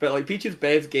Yike, but like Peach's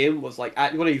best game was like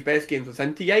one of his best games was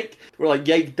into Yike, where like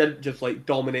Yike didn't just like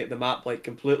dominate the map like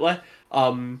completely.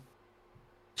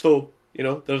 So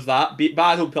there's that. But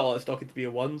I don't put a lot of stock into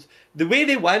BO1s. The way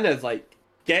they win is like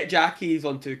get Jackies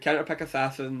onto counterpick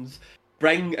assassins.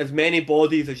 Bring as many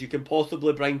bodies as you can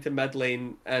possibly bring to mid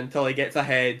lane until he gets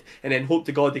ahead, and then hope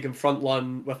to God he can front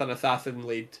run with an assassin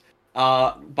lead.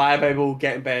 Buy a Bible,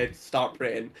 get in bed, start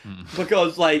praying.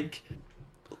 Because, like,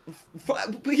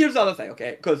 here's the other thing,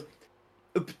 okay? Because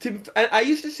I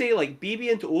used to say, like,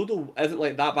 BB into Odo isn't,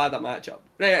 like, that bad a matchup.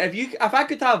 Right, if I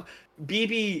could have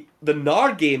BB the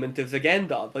Gnar game into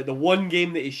Zagenda, like, the one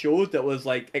game that he showed that was,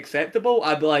 like, acceptable,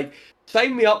 I'd be like,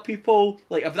 sign me up, people.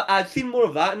 Like, if I'd seen more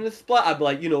of that in the split, I'd be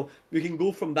like, we can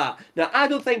go from that. Now, I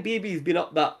don't think BB's been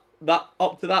up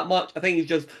to that much. I think he's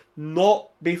just not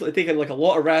basically taking like a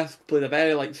lot of risks, played a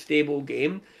very like stable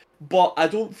game. But I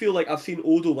don't feel like I've seen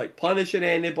Odo like punishing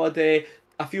anybody.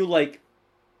 I feel like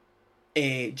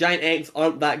Giant X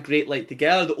aren't that great like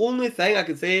together. The only thing I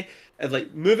can say is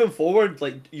like moving forward,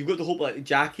 like you've got to hope like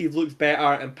Jackie looks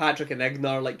better and Patrick and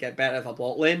Ignar like get better as a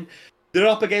bot lane. They're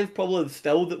up against probably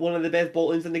still one of the best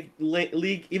bot lanes in the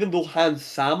league, even though Hans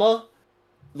Sama,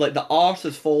 like the arse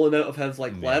has fallen out of his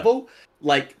level.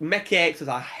 Like Mickey X is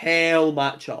a hell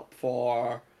matchup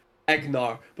for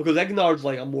Ignar, because Ignar's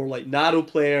like a more like narrow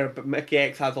player, but Mickey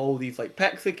X has all these like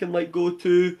picks they can like go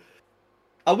to.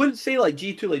 I wouldn't say like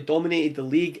G2 like dominated the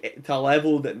league to a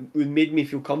level that made me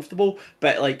feel comfortable,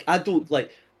 but like I don't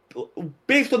like.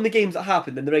 Based on the games that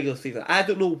happened in the regular season, I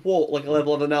don't know what like a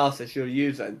level of analysis you're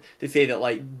using to say that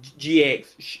like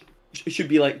GX should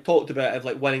be like talked about as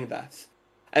like winning this.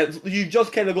 You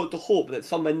just kind of got to hope that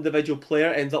some individual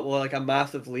player ends up with like a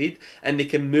massive lead and they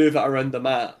can move it around the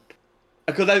map.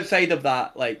 Because outside of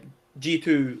that, like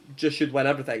G2 just should win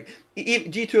everything.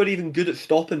 G2 are even good at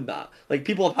stopping that. Like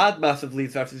people have had massive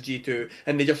leads versus G2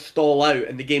 and they just stall out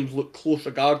and the games look close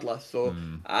regardless. So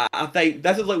I think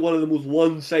this is like one of the most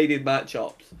one-sided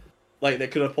matchups like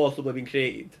that could have possibly been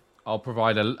created. I'll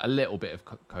provide a little bit of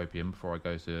copium before I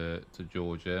go to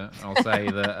Georgia. I'll say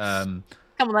that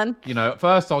come on then.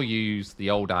 First I'll use the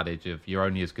old adage of you're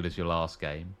only as good as your last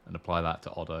game and apply that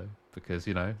to Otto. Because,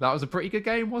 that was a pretty good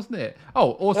game, wasn't it?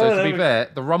 Oh, also, to be fair,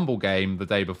 the Rumble game the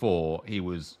day before, he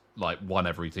was, like, won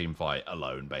every team fight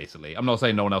alone, basically. I'm not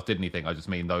saying no one else did anything. I just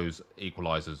mean those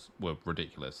equalizers were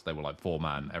ridiculous. They were, like,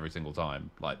 4-man every single time.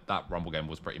 Like, that Rumble game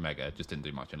was pretty mega. Just didn't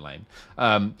do much in lane.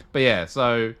 But, yeah,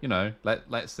 so,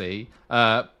 let's see.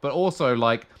 But also,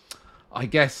 like, I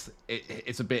guess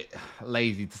it's a bit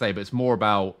lazy to say, but it's more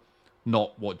about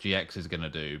not what GX is going to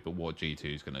do, but what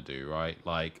G2 is going to do, right?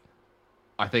 Like,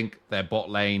 I think their bot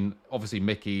lane, obviously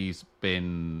Mickey's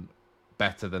been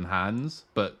better than Hans,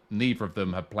 but neither of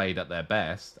them have played at their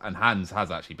best. And Hans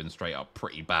has actually been straight up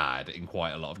pretty bad in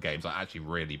quite a lot of games, like actually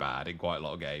really bad in quite a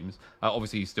lot of games.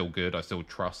 Obviously he's still good, I still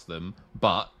trust them,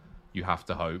 but you have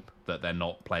to hope that they're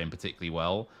not playing particularly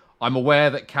well. I'm aware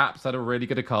that Caps had a really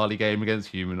good Akali game against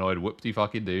Humanoid,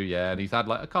 whoop-de-fucking-do, yeah, and he's had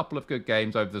like a couple of good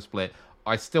games over the split.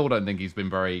 I still don't think he's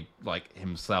been very like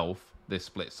himself this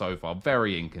split so far.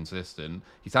 Very inconsistent.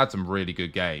 He's had some really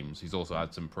good games. He's also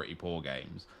had some pretty poor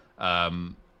games.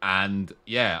 And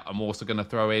yeah, I'm also going to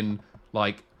throw in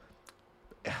like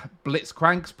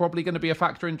Blitzcrank's probably going to be a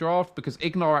factor in draft because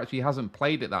Ignar actually hasn't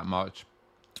played it that much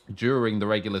during the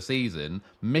regular season.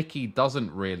 Mickey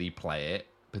doesn't really play it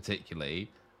particularly,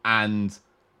 and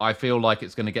I feel like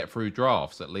it's going to get through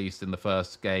drafts, at least in the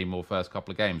first game or first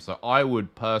couple of games. So I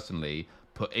would personally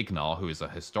put Ignar, who is a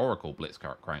historical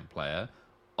Blitzcrank player,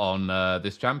 on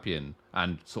this champion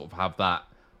and sort of have that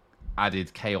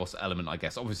added chaos element, I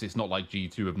guess. Obviously, it's not like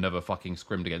G2 have never fucking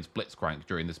scrimmed against Blitzcrank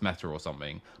during this meta or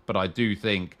something, but I do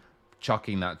think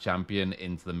chucking that champion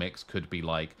into the mix could be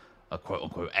like a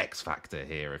quote-unquote X factor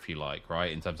here, if you like,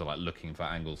 right? In terms of like looking for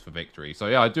angles for victory. So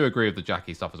yeah, I do agree with the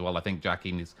Jackie stuff as well. I think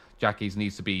Jackie's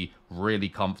needs to be really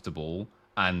comfortable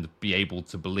and be able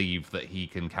to believe that he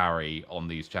can carry on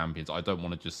these champions. I don't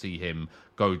want to just see him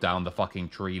go down the fucking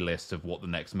tree list of what the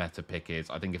next meta pick is.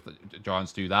 I think if the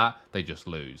Giants do that, they just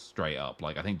lose straight up.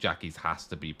 Like, I think Jackie's has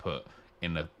to be put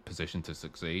in a position to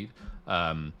succeed.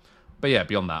 But yeah,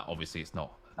 beyond that, obviously it's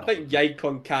not. I think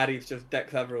Yikon carries just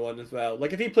dicks everyone as well.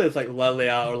 Like, if he plays like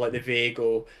Lilia or like the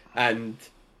Vago and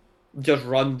just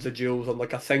runs the duels on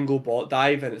like a single bot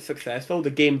dive and it's successful, the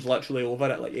game's literally over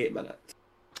at like 8 minutes.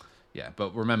 Yeah,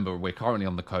 but remember, we're currently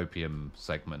on the copium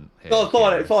segment here. Oh,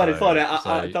 sorry.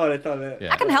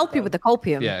 Yeah. I can help you with the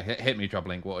copium. Yeah, hit me,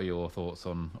 TroubleInc. What are your thoughts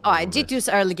on all right, G2's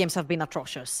early games have been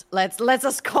atrocious. Let's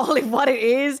just call it what it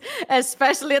is,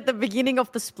 especially at the beginning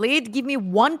of the split. Give me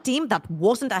one team that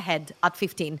wasn't ahead at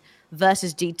 15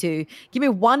 versus G2. Give me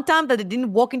one time that they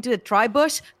didn't walk into the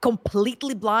tri-bush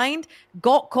completely blind,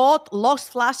 got caught,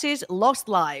 lost flashes, lost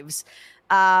lives.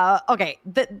 Okay,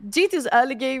 the G2's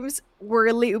early games were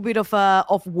a little bit of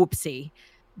whoopsie,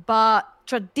 but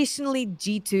traditionally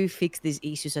G2 fix these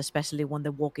issues, especially when they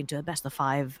walk into a best of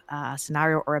 5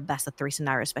 scenario or a best of 3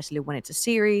 scenario, especially when it's a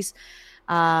series.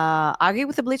 I agree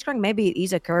with the Blitzcrank. Maybe it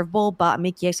is a curveball, but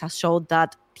Mickey X has showed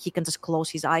that he can just close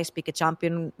his eyes, pick a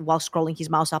champion while scrolling his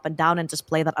mouse up and down and just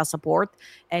play that as support,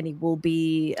 and it will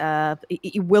be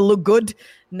it will look good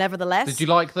nevertheless. Did you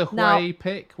like the Hui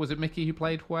pick? Was it Mickey who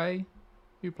played Hui?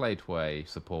 Who played Hui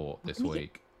support this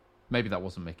week? Maybe that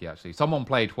wasn't Mickey, actually. Someone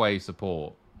played Hui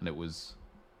support, and it was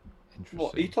interesting.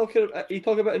 What, are you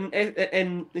talking about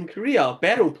in Korea?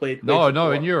 Beryl played No,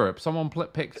 support. in Europe. Someone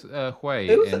picked Hui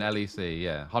in LEC,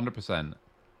 yeah, 100%.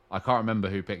 I can't remember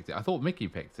who picked it. I thought Mickey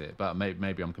picked it, but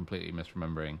maybe I'm completely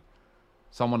misremembering.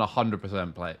 Someone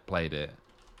 100% played it.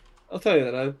 I'll tell you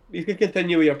that now. You can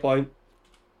continue with your point.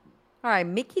 All right,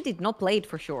 Mickey did not play it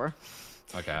for sure.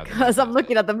 Okay. Because I'm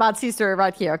looking at the match history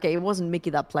right here. Okay, it wasn't Mickey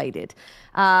that played it.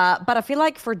 But I feel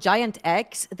like for Giant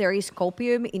X, there is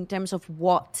copium in terms of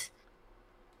what...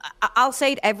 I'll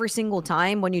say it every single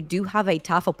time. When you do have a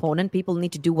tough opponent, people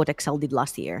need to do what Excel did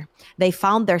last year. They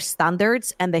found their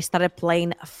standards and they started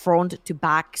playing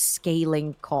front-to-back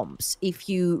scaling comps. If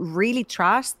you really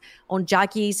trust on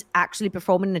Jackie's actually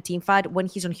performing in a team fight when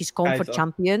he's on his comp for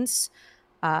champions...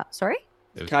 sorry?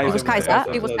 It was Kaiser.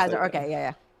 It was Kaiser. Okay,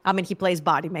 yeah. I mean, he plays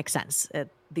bot. It makes sense.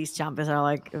 These champions are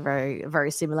like very, very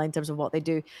similar in terms of what they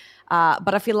do.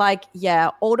 But I feel like,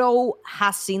 yeah, Odo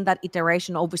has seen that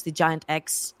iteration. Obviously, Giant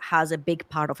X has a big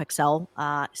part of Excel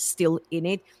still in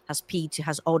it. Has Pete,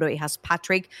 has Odo, it has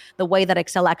Patrick. The way that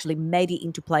Excel actually made it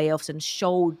into playoffs and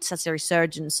showed such a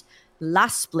resurgence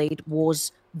last split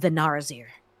was the Narazir.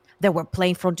 They were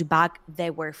playing front to back. They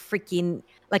were freaking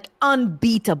like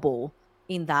unbeatable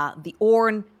in that. The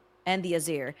Ornn and the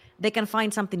Azir. They can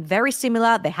find something very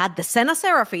similar. They had the Senna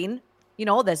Seraphine. You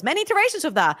know, there's many iterations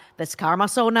of that. There's Karma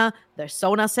Sona, there's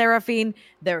Sona Seraphine,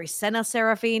 there is Senna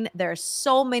Seraphine. There are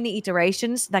so many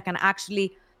iterations that can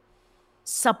actually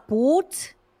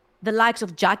support the likes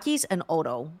of Jackie's and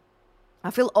Odo.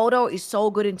 I feel Odo is so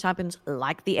good in champions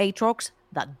like the Aatrox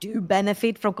that do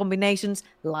benefit from combinations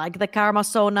like the Karma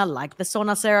Sona, like the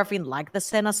Sona Seraphine, like the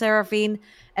Senna Seraphine.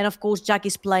 And of course,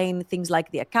 Jackie's playing things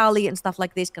like the Akali and stuff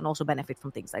like this can also benefit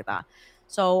from things like that.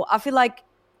 So I feel like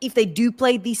if they do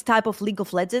play this type of League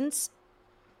of Legends,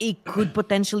 it could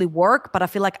potentially work. But I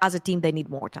feel like as a team, they need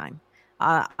more time.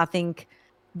 I think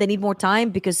they need more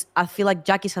time because I feel like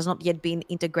Jackie's has not yet been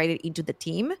integrated into the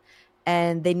team.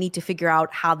 And they need to figure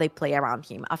out how they play around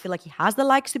him. I feel like he has the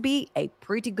likes to be a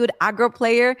pretty good aggro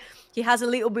player. He has a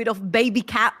little bit of baby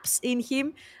caps in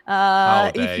him,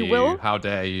 if you will. How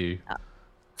dare you?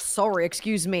 Sorry,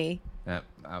 excuse me. Yeah,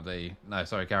 how dare you? No,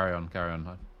 sorry, carry on.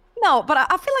 No, but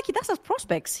I feel like he does have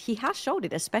prospects. He has showed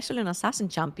it, especially on Assassin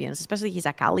Champions, especially his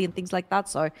Akali and things like that.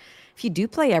 So if you do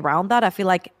play around that, I feel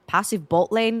like passive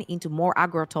bot lane into more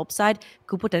aggro top side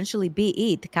could potentially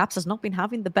be it. Caps has not been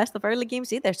having the best of early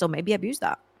games either, so maybe abuse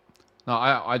that. No,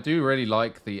 I do really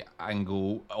like the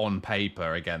angle on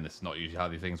paper. Again, this is not usually how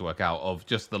these things work out. Of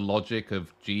just the logic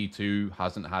of G2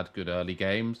 hasn't had good early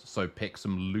games, so pick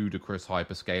some ludicrous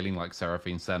hyperscaling like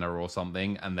Seraphine Senna or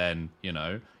something, and then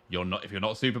if you're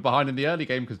not super behind in the early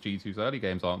game because G2's early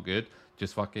games aren't good,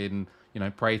 just fucking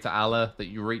pray to Allah that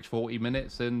you reach 40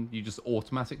 minutes and you just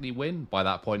automatically win by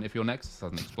that point if your Nexus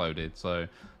hasn't exploded. So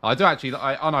I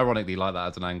unironically like that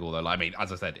as an angle though. Like, I mean,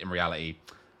 as I said, in reality.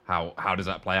 How does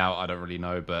that play out? I don't really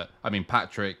know, but I mean,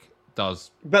 Patrick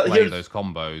does play those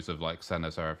combos of like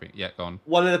Senna, Seraphine. Yeah, go on.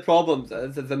 One of the problems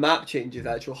is that the map changes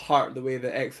actually hurt the way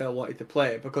that XL wanted to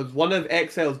play, because one of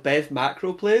XL's best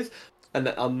macro plays, and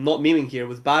I'm not memeing here,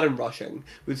 was Baron rushing.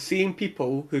 Was seeing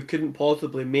people who couldn't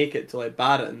possibly make it to like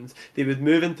Barons, they would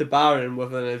move into Baron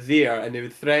with an Azir and they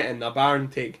would threaten a Baron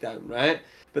takedown, right?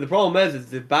 But the problem is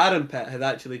the Baron pit has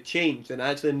actually changed and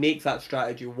actually makes that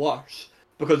strategy worse.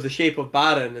 Because the shape of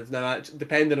Baron is now,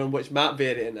 depending on which map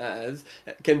variant it is,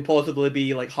 it can possibly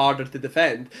be like harder to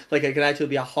defend. Like it can actually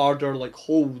be a harder like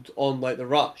hold on like the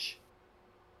rush.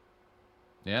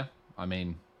 Yeah, I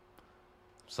mean,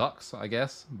 sucks, I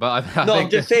guess. But I I'm think...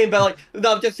 just saying. But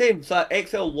I'm just saying. So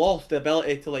XL lost the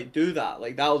ability to like do that.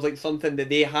 Like that was like something that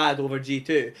they had over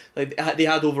G2. Like they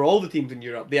had over all the teams in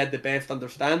Europe. They had the best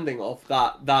understanding of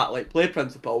that like play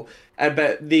principle.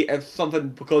 But it's something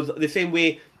because the same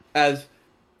way as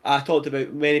I talked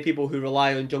about many people who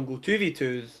rely on jungle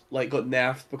 2v2s like got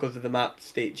nerfed because of the map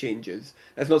state changes.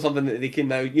 It's not something that they can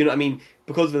now, you know what I mean?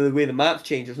 Because of the way the maps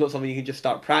change, it's not something you can just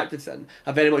start practicing.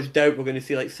 I very much doubt we're going to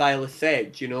see like Silas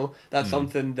Sedge, That's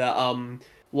something that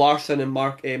Larson and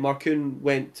Marcoon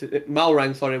went to,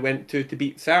 Malrang, went to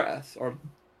beat Certus, or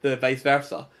the vice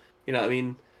versa. You know what I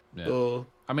mean? Yeah. So,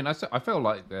 I mean, I feel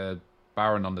like the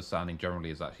Baron understanding generally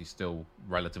is actually still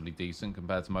relatively decent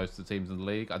compared to most of the teams in the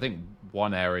league. I think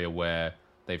one area where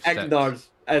they've Ignar's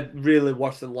really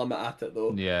worse than Limit at it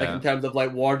though. Yeah. Like in terms of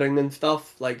like warding and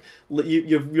stuff, like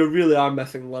you really are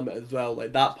missing Limit as well.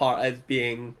 Like that part is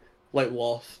being like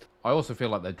lost. I also feel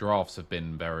like their drafts have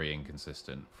been very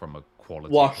inconsistent from a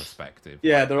quality perspective.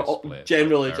 Yeah, like, they're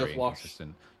generally just worse.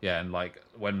 Yeah, and like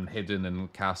when Hidden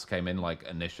and Cass came in like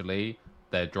initially,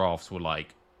 their drafts were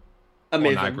like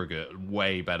amazing. On aggregate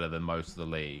way better than most of the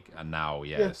league, and now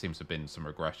there seems to have been some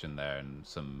regression there and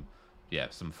some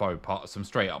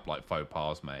straight up like faux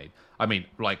pas made. I mean,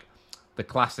 like the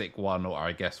classic one, or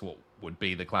I guess what would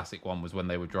be the classic one, was when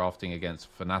they were drafting against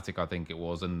Fnatic, I think it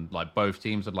was, and like both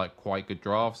teams had like quite good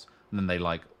drafts, and then they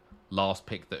like last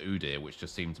picked the Udyr, which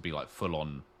just seemed to be like full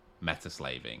on meta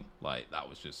slaving. Like that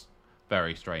was just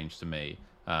very strange to me,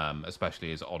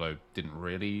 especially as Otto didn't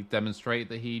really demonstrate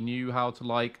that he knew how to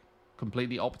like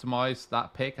completely optimize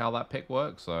that pick, how that pick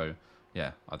works. So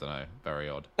yeah, I don't know, very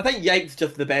odd. I think Yike's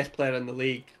just the best player in the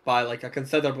league by like a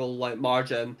considerable like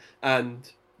margin, and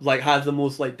like has the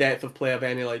most like depth of play of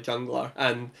any like jungler.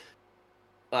 And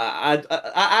I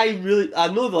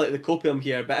know the copium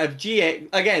here, but if GX,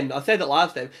 again, I said it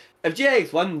last time, if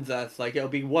GX wins this, like it'll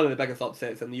be one of the biggest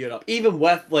upsets in Europe. Even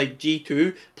with like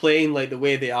G2 playing like the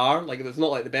way they are, like it's not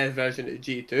like the best version of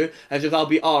G2. It's just I'll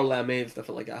be utterly amazed if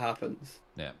it happens.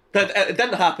 Yeah. But it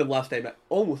didn't happen last time. It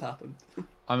almost happened.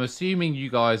 I'm assuming you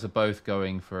guys are both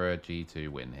going for a G2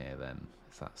 win here. Then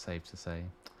is that safe to say?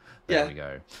 There we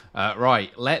go.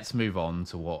 Right, let's move on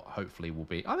to what hopefully will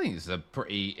be, I think it's a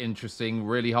pretty interesting,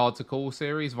 really hard to call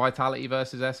series. Vitality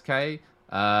versus SK.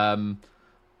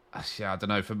 Actually, I don't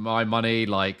know. For my money,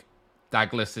 like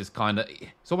Douglas is kind of,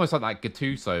 it's almost like that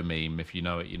Gattuso meme. If you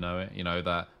know it, you know it. You know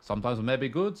that sometimes it may be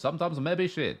good, sometimes it may be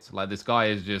shit. Like this guy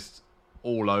is just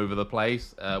all over the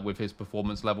place with his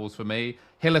performance levels for me.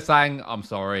 Hylissang, I'm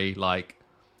sorry, like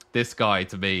this guy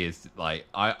to me is like,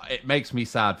 it makes me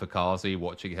sad for Kazi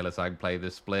watching Hylissang play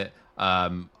this split.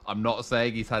 I'm not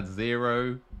saying he's had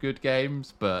 0 good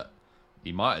games, but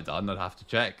he might have done. I'd have to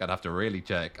check. I'd have to really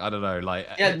check. I don't know. Like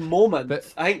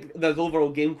moments. I think the overall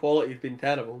game quality has been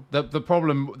terrible. The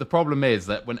problem is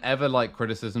that whenever like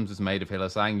criticisms is made of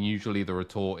Hylissang, usually the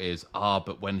retort is,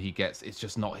 but when he gets, it's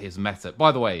just not his meta.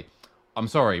 By the way, I'm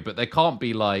sorry, but there can't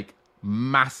be like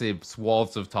massive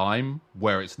swaths of time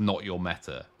where it's not your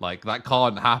meta. Like that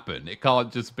can't happen. It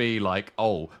can't just be like,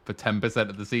 for 10%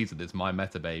 of the season it's my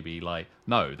meta, baby. Like,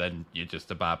 no, then you're just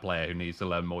a bad player who needs to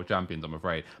learn more champions, I'm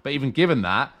afraid. But even given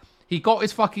that, He got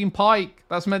his fucking Pike.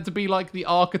 That's meant to be like the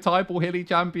archetypal Hilly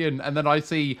champion. And then I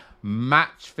see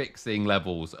match-fixing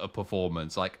levels of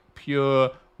performance, like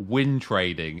pure win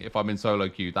trading. If I'm in solo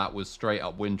queue, that was straight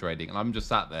up win trading. And I'm just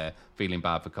sat there feeling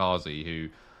bad for Kazi, who,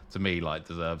 to me, like,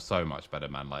 deserves so much better,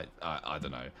 man. Like, I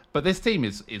don't know. But this team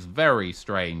is very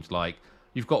strange. Like,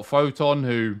 you've got Photon,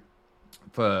 who,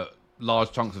 for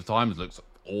large chunks of time, looks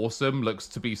awesome, looks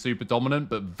to be super dominant,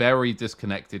 but very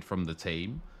disconnected from the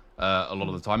team. A lot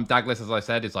of the time. Douglas, as I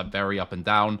said, is like very up and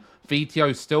down.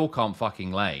 Vito still can't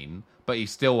fucking lane, but he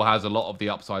still has a lot of the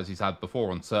upsides he's had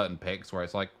before on certain picks where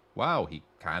it's like, wow, he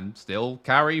can still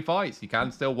carry fights. He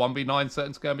can still 1v9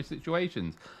 certain skirmish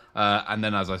situations. And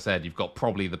then, as I said, you've got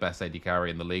probably the best AD carry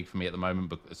in the league for me at the moment,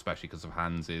 but especially because of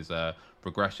Hans'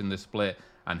 progression this split.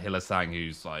 And Hillisang,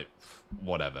 who's like,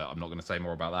 whatever. I'm not going to say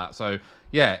more about that. So,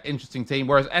 yeah, interesting team.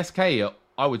 Whereas SK,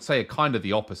 I would say, are kind of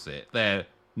the opposite. They're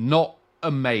not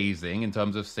amazing in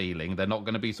terms of ceiling. They're not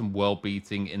going to be some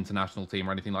world-beating international team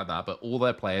or anything like that, but all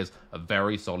their players are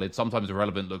very solid. Sometimes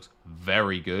Irrelevant looks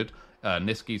very good.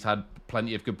 Niski's had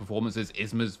plenty of good performances.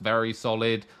 Isma's very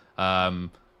solid.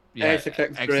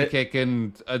 Exakick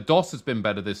and DOS has been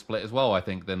better this split as well, I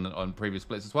think, than on previous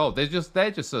splits as well. They're just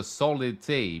a solid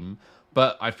team,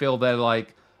 but I feel they're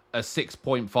like a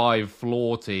 6.5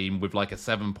 floor team with like a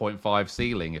 7.5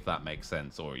 ceiling, if that makes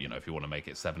sense, or if you want to make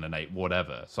it 7 and 8,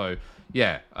 whatever. So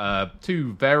yeah,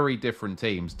 two very different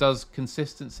teams. Does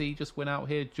consistency just win out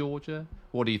here, Georgia?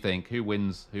 What do you think? Who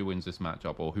wins this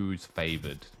matchup, or who's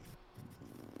favored?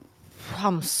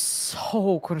 I'm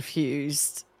so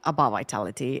confused about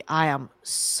Vitality. I am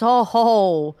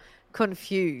so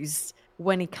confused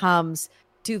when it comes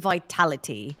to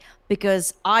Vitality,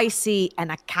 because I see an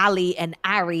Akali, an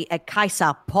Ari, a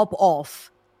Kaisa pop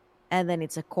off, and then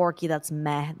it's a Corki that's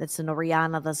meh, that's an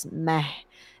Orianna that's meh,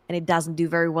 and it doesn't do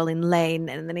very well in lane,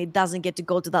 and then it doesn't get to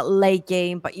go to that late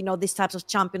game. But these types of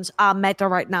champions are meta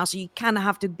right now, so you kind of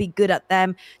have to be good at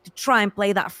them to try and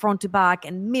play that front to back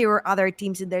and mirror other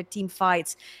teams in their team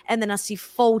fights. And then I see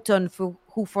Photon,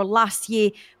 who for last year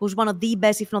was one of the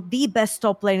best, if not the best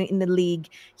top laner in the league.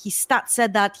 His stats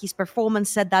said that, his performance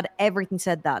said that, everything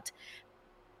said that.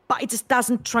 But it just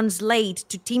doesn't translate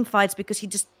to team fights because he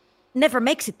just never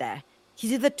makes it there.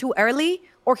 He's either too early,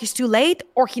 or he's too late,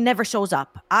 or he never shows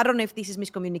up. I don't know if this is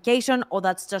miscommunication, or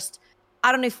that's just,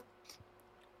 I don't know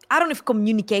if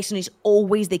communication is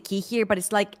always the key here, but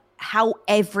it's like how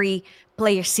every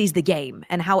player sees the game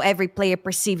and how every player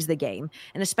perceives the game.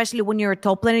 And especially when you're a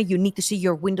top laner, you need to see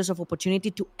your windows of opportunity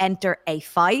to enter a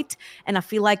fight. And I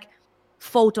feel like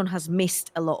Photon has missed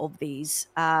a lot of these.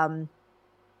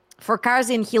 For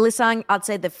Karzi and Hillisang, I'd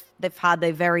say they've had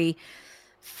a very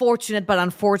fortunate but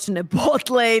unfortunate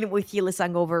bot lane, with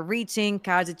Hillisang overreaching,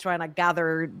 Karzi trying to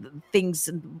gather things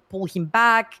and pull him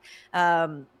back.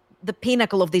 The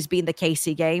pinnacle of this being the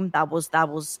KC game, that was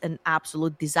an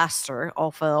absolute disaster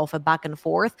of a back and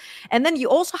forth. And then you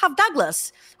also have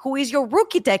Douglas, who is your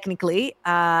rookie technically,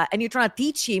 and you're trying to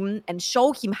teach him and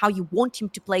show him how you want him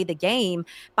to play the game.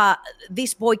 But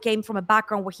this boy came from a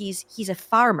background where he's a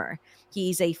farmer.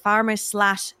 He's a farmer /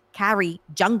 carry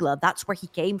jungler. That's where he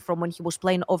came from when he was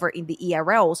playing over in the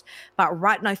ERLs. But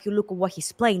right now, if you look at what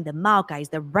he's playing, the Maokais,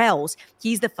 the Rels,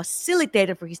 he's the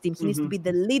facilitator for his team. He needs to be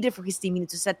the leader for his team. He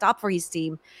needs to set up for his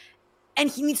team. And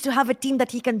he needs to have a team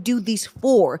that he can do this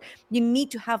for. You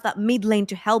need to have that mid lane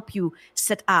to help you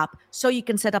set up, so you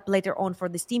can set up later on for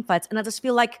these team fights. And I just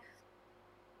feel like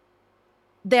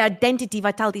the identity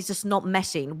Vitality is just not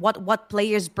meshing. What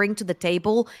players bring to the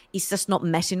table is just not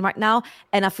meshing right now.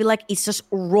 And I feel like it's just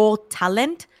raw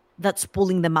talent that's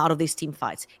pulling them out of these team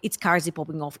fights. It's Karzi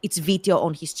popping off. It's Vito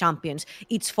on his champions.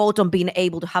 It's Photon being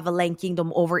able to have a lane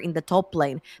kingdom over in the top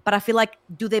lane. But I feel like,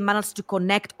 do they manage to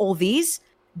connect all these?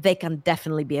 They can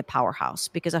definitely be a powerhouse,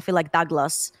 because I feel like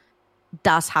Douglas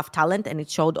does have talent, and it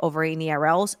showed over in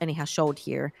ERLs, and it has showed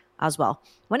here as well.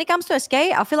 When it comes to SK,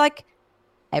 I feel like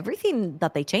everything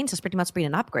that they changed has pretty much been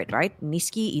an upgrade, right?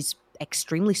 Niski is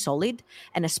extremely solid,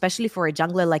 and especially for a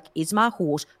jungler like Isma, who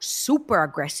was super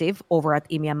aggressive over at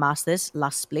EMEA Masters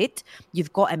last split.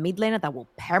 You've got a mid laner that will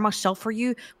perma shell for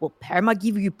you, will perma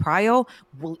give you prio,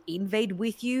 will invade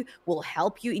with you, will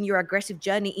help you in your aggressive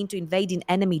journey into invading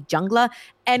enemy jungler,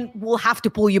 and will have to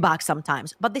pull you back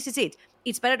sometimes. But this is it.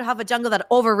 It's better to have a jungler that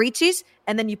overreaches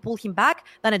and then you pull him back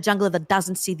than a jungler that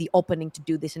doesn't see the opening to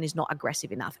do this and is not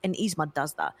aggressive enough. And Isma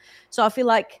does that. So I feel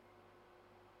like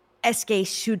SK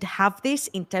should have this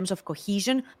in terms of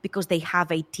cohesion, because they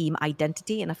have a team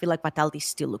identity, and I feel like Vitality is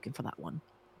still looking for that one.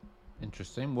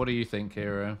 Interesting. What do you think,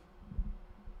 Hero?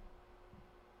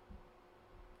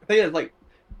 I think it's like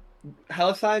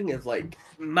Halisang is like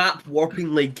map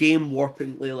warpingly, game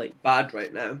warpingly like bad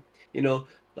right now. You know,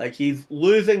 like he's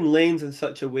losing lanes in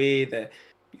such a way that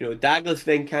Douglas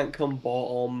then can't come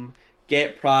bottom,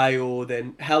 get prio,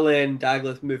 then Helen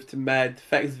Douglas move to mid,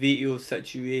 fix Vito's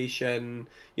situation.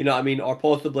 You know what I mean? Or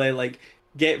possibly like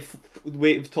get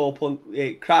wave top on,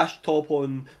 crash top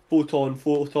on Photon.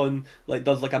 Photon like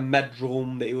does like a mid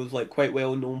roam that he was like quite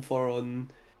well known for on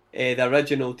the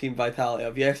original Team Vitality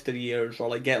of yesteryears, or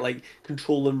like get like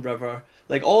controlling River.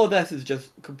 Like all of this is just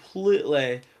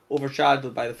completely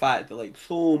overshadowed by the fact that like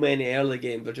so many early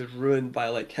games are just ruined by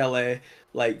like Hilly,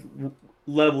 like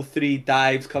level 3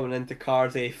 dives coming into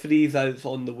Karze, freeze outs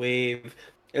on the wave.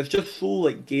 It's just so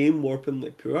like game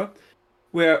warpingly poor.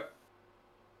 Where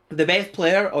the best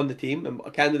player on the team, and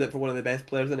a candidate for one of the best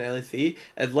players in LEC,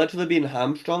 is literally being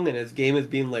hamstrung and his game is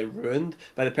being like ruined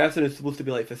by the person who's supposed to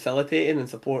be like facilitating and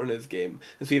supporting his game.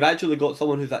 And so you've actually got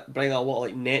someone who's like, bringing a lot of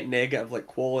like net negative like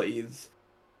qualities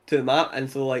to the map. And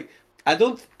so like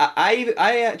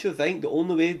I actually think the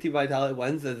only way Team Vitality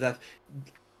wins is if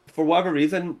for whatever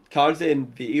reason Karze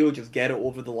and Vito just get it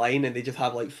over the line and they just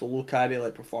have like solo carry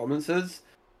like performances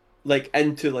like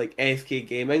into like SK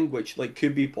Gaming, which like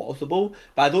could be possible,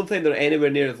 but I don't think they're anywhere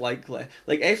near as likely.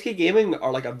 Like SK Gaming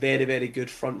are like a very, very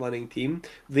good front running team.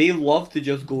 They love to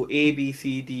just go A, B,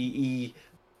 C, D, E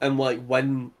and like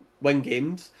win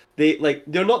games.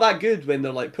 They're not that good when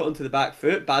they're like put onto the back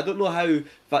foot, but I don't know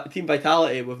how Team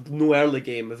Vitality with no early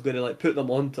game is going to like put them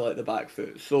onto like the back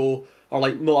foot. So or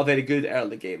like not a very good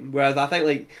early game. Whereas I think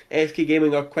like SK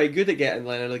Gaming are quite good at getting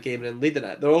like early game and leading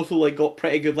it. They're also like got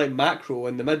pretty good like macro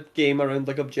in the mid game around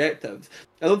like objectives.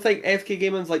 I don't think SK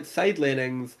Gaming's like side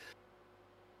laning's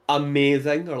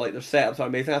amazing or like their setups are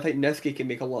amazing. I think Niski can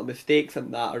make a lot of mistakes in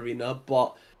that arena,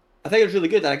 but I think it's really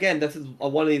good. And again, this is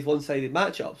one of these one-sided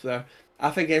matchups where I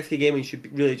think SK Gaming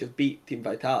should really just beat Team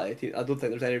Vitality. I don't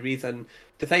think there's any reason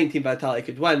to think Team Vitality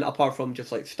could win apart from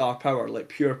just like star power, like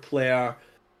pure player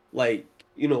like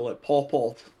like pop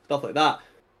off stuff like that.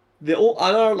 The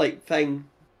other like thing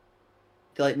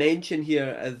to like mention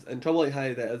here is in Troubleinc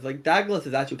had it is like Douglas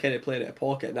is actually kind of playing out of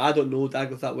pocket. Now I don't know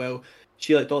Douglas that well.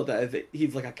 She like thought that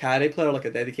he's like a carry player, like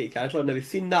a dedicated carry player. Now we've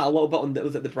seen that a little bit on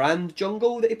was it the brand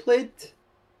jungle that he played?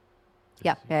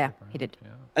 Yeah, he did. Yeah.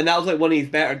 And that was like one of his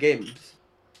better games.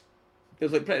 It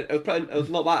was like it was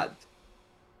not bad.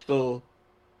 So,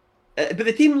 but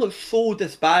the team looks so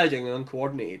disparaging and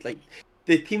uncoordinated. Like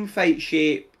the team fight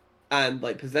shape and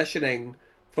like positioning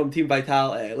from Team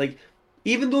Vitality, like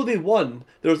even though they won,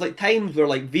 there was like times where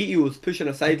like Vito was pushing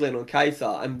a side lane on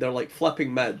Kaisa and they're like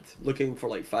flipping mid, looking for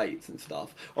like fights and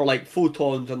stuff, or like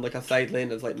Photons on like a side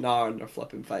lane as like Nar and they're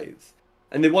flipping fights,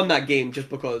 and they won that game just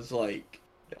because like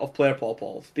of player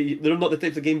pop-offs. But they're not the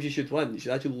types of games you should win. You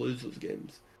should actually lose those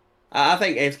games. I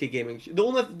think SK Gaming. The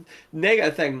only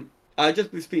negative thing, I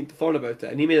just was speaking to Thorn about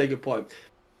it, and he made a good point.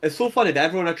 It's so funny that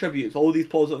everyone attributes all these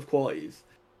positive qualities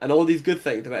and all these good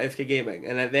things about SK Gaming,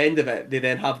 and at the end of it, they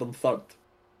then have them third.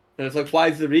 And it's like, why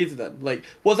is the reason? Like,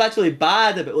 what's actually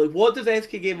bad about like what does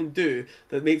SK Gaming do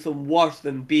that makes them worse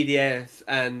than BDS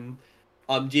and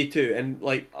G2? And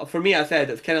like for me, I said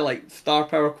it's kind of like star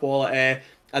power quality.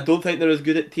 I don't think they're as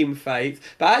good at team fights,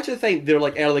 but I actually think their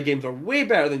like early games are way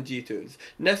better than G2's.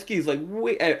 Niski's like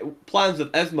way plans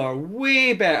with Isma are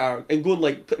way better, and going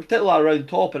like particularly around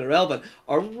top and irrelevant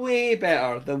are way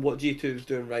better than what G2's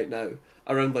doing right now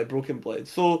around like Broken Blade.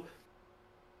 So,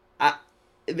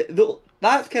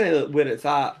 that's kind of where it's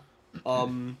at.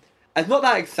 It's not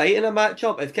that exciting a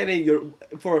matchup. It's kind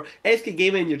of for SK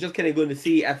Gaming, you're just kind of going to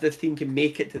see if this team can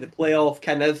make it to the playoff.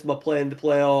 Can Isma play in the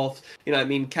playoffs? You know what I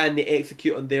mean? Can they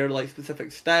execute on their like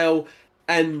specific style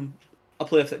in a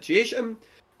playoff situation?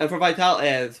 And for Vitality,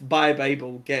 it's buy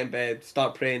Bible, get in bed,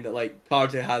 start praying that like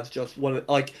Karze has just one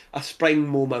like a spring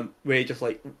moment where he just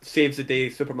like saves the day,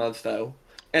 Superman style,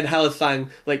 and Halisang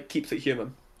like keeps it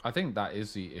human. I think that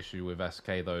is the issue with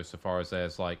SK though, so far as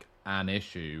there's like an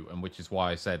issue, and which is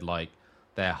why I said like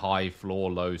they're high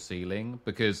floor, low ceiling,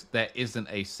 because there isn't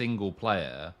a single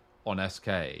player on SK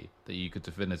that you could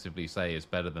definitively say is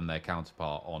better than their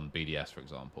counterpart on BDS, for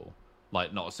example.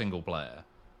 Like not a single player.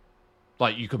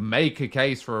 Like you could make a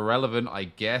case for Irrelevant, I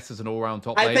guess, as an all-round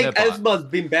top laner. I think Isma's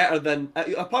been better than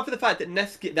apart from the fact that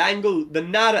Niski, the angle, the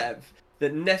narrative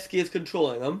that Niski is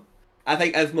controlling him. I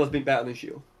think Isma's been better than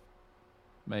Shield.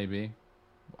 Maybe.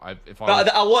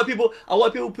 But a lot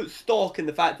of people put stock in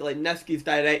the fact that like Niski's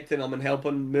directing them and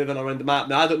helping moving around the map.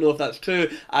 Now I don't know if that's true.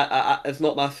 It's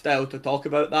not my style to talk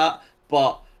about that.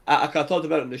 But I talked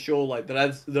about it on the show. Like there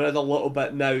is a little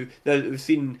bit now that we've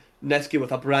seen Niski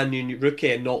with a brand new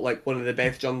rookie and not like one of the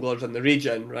best junglers in the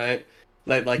region, right?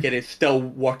 Like it is still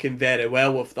working very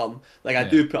well with them. Like I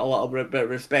do put a little bit of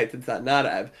respect into that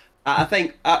narrative. I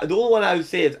think the only one I would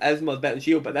say is Isma's better than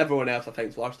Shield, but everyone else I think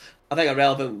is worse. I think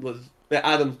Irrelevant was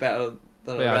Adam's better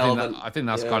than Yeah, Irrelevant. I think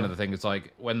that's kind of the thing. It's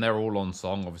like when they're all on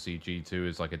song, obviously G2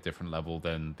 is like a different level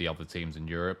than the other teams in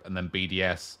Europe, and then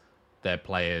BDS, their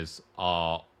players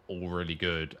are all really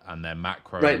good, and their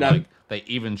macro, right now. like they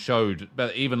even showed,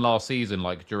 but even last season,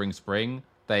 like during spring,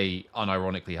 they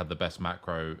unironically had the best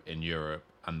macro in Europe,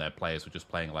 and their players were just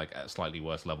playing like at a slightly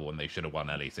worse level, and they should have won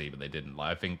LEC, but they didn't.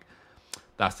 Like I think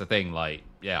that's the thing. Like,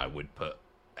 yeah, I would put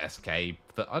SK. I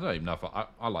don't even know if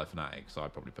I like Fnatic, so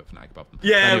I'd probably put Fnatic above them.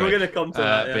 Yeah, anyway, we're gonna come to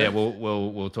that. Yeah. But yeah,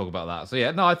 we'll talk about that. So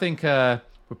yeah, no, I think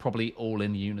we're probably all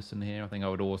in unison here. I think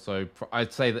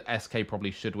I'd say that SK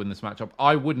probably should win this matchup.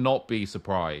 I would not be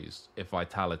surprised if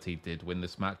Vitality did win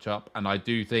this matchup, and I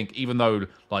do think even though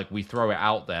like we throw it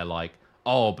out there like,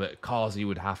 oh, but Kazi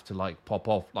would have to like pop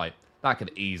off, like that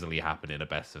could easily happen in a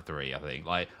best of 3. I think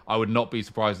like I would not be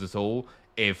surprised at all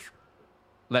if.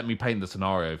 Let me paint the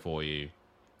scenario for you.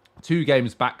 2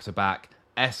 games back to back,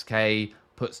 SK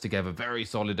puts together very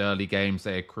solid early games.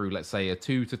 They accrue, let's say, a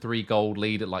 2 to 3 gold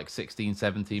lead at like 16,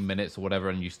 17 minutes or whatever,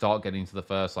 and you start getting to the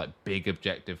first like big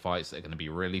objective fights that are going to be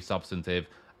really substantive,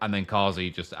 and then Kazi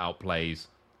just outplays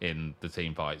in the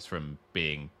team fights from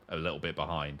being a little bit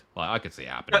behind. Like I could see it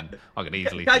happening. I could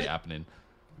easily see it happening.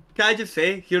 Can I just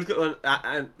say, here's got one.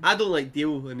 I don't like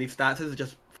deal in these stats. It's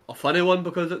just a funny one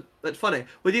because it's funny.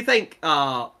 What do you think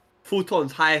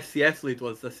Photon's highest CS lead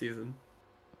was this season?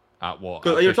 At what?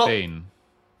 At 15?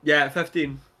 Yeah,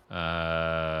 15.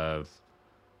 I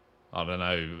don't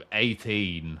know,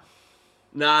 18.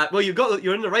 Nah, well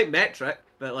you're in the right metric,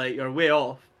 but like you're way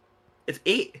off. It's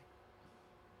 8.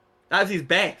 That's his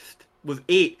best. Was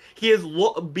 8. He has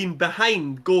been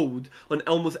behind gold on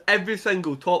almost every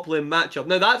single top lane matchup.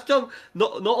 Now that's just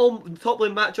not all top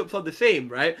lane matchups are the same,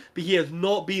 right? But he has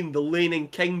not been the laning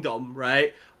kingdom,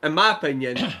 right? In my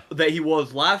opinion, that he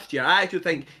was last year. I actually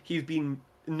think he's been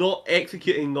not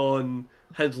executing on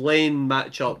his lane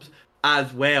matchups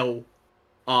as well,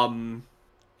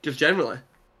 just generally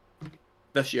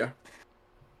this year.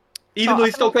 Even though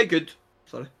he's still quite good.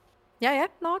 Sorry. Yeah.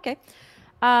 No, okay.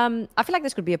 I feel like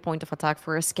this could be a point of attack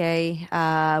for SK.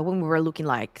 When we were looking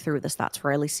like through the stats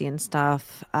for LEC and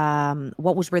stuff,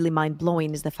 what was really mind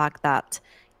blowing is the fact that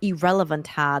Irrelevant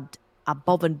had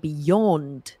above and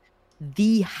beyond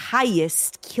the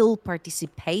highest kill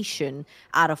participation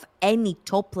out of any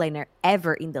top laner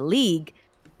ever in the league,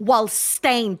 while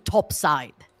staying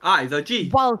topside. He's a G.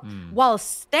 While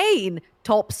staying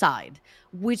topside,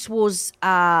 which was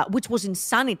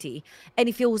insanity, and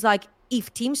it feels like.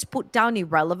 If teams put down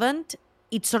Irrelevant,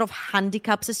 it sort of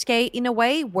handicaps SK in a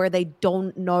way where they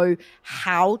don't know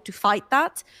how to fight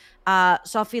that.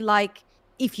 So I feel like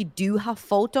if you do have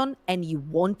Photon and you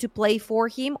want to play for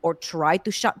him or try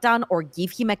to shut down or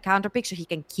give him a counter pick so he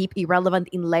can keep Irrelevant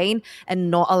in lane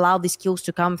and not allow these kills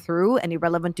to come through and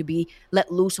Irrelevant to be let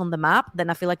loose on the map, then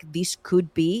I feel like this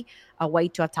could be a way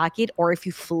to attack it. Or if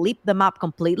you flip the map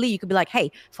completely, you could be like,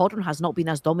 hey, Photon has not been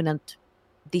as dominant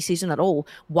this season at all.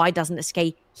 Why doesn't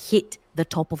SK hit the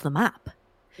top of the map?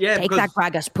 Yeah, take that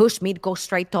Gragas, push mid, go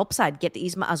straight topside, get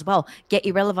Isma as well, get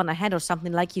Irrelevant ahead or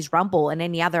something like his Rumble and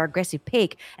any other aggressive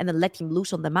pick, and then let him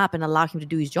loose on the map and allow him to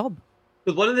do his job.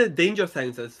 Because one of the danger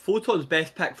things is Photon's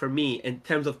best pick for me in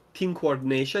terms of team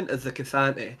coordination is the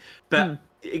Cassante, but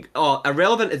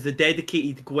Irrelevant is the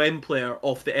dedicated Gwen player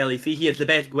of the LEC. He is the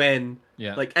best Gwen,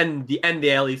 like in the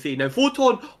LEC. Now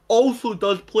Photon also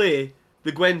does play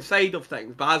the Gwen side of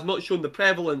things, but has not shown the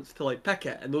prevalence to like pick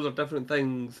it, and those are different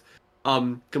things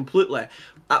completely.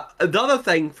 The other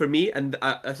thing for me, and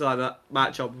this is a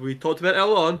matchup we talked about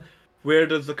earlier on, where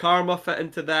does the Karma fit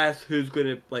into this? Who's going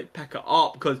to like pick it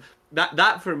up? Because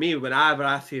that for me, whenever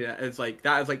I see it, is like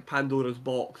that is like Pandora's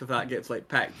box if that gets like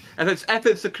picked. If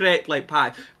it's the correct like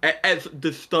path, it's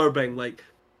disturbing. Like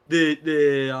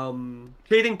the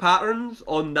trading patterns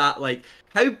on that, like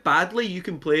how badly you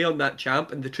can play on that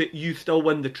champ and you still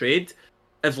win the trade,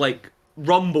 is like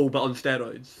Rumble but on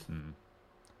steroids.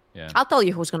 Yeah, I'll tell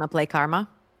you who's gonna play Karma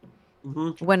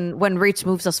when Reach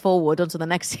moves us forward onto the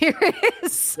next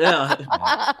series.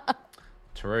 Yeah.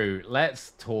 True.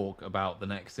 Let's talk about the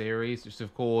next series, which is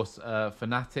of course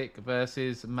Fnatic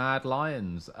versus Mad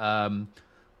Lions.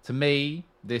 To me,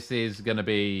 this is going to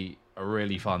be a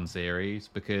really fun series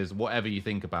because whatever you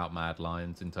think about Mad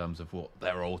Lions in terms of what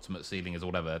their ultimate ceiling is or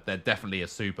whatever, they're definitely a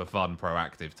super fun,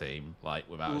 proactive team, like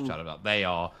without a shadow of a doubt. They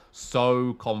are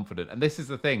so confident. And this is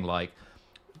the thing, like,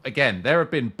 again, there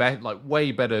have been like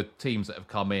way better teams that have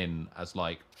come in as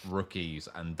like rookies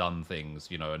and done things,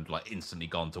 and like instantly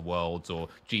gone to Worlds or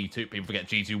G2. People forget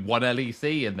G2 won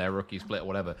LEC in their rookie split or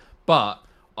whatever. But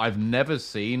I've never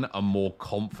seen a more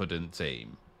confident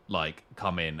team like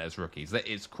come in as rookies.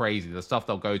 It's crazy the stuff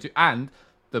they'll go to, and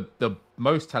the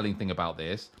most telling thing about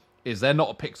this is they're not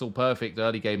a pixel perfect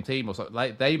early game team or something.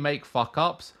 Like, they make fuck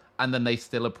ups and then they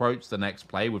still approach the next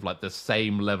play with like the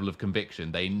same level of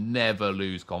conviction. They never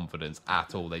lose confidence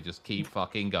at all. They just keep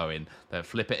fucking going. They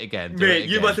flip it again. Mate,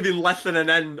 you must have been listening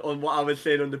in on what I was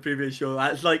saying on the previous show.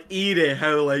 That's like eerie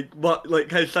how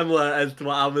how similar it is to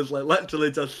what I was like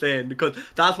literally just saying, because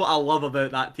that's what I love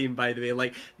about that team, by the way.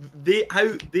 Like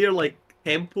their like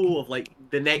tempo of like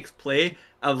the next play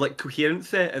of like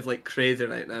coherency is like crazy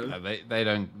right now. No, they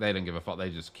don't give a fuck.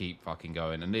 They just keep fucking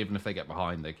going, and even if they get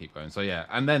behind, they keep going. So yeah,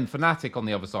 and then Fnatic on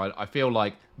the other side, I feel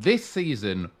like this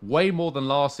season way more than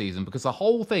last season, because the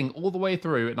whole thing all the way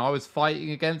through, and I was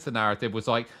fighting against the narrative, was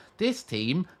like, this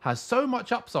team has so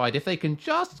much upside if they can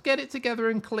just get it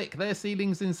together and click their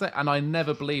ceilings in set. And I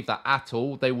never believed that at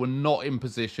all. They were not in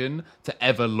position to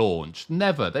ever launch.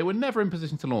 Never. They were never in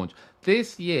position to launch.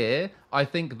 This year, I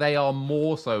think they are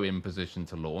more so in position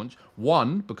to launch.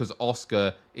 One, because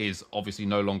Oscar is obviously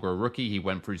no longer a rookie. He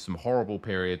went through some horrible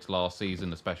periods last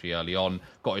season, especially early on.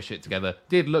 Got his shit together.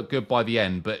 Did look good by the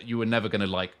end, but you were never going to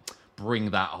like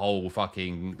bring that whole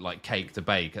fucking like cake to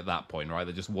bake at that point, right?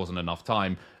 There just wasn't enough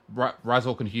time.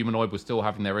 Razork and Humanoid were still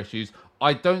having their issues.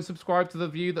 I don't subscribe to the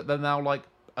view that they're now like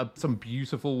some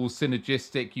beautiful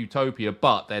synergistic utopia,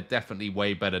 but they're definitely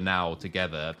way better now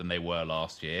together than they were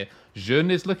last year.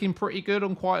 Jun is looking pretty good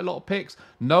on quite a lot of picks.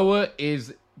 Noah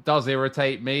does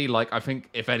irritate me. Like, I think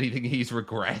if anything, he's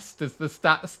regressed as the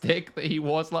stat stick that he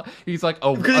was. Like, he's like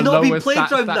a lower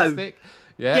stat stick.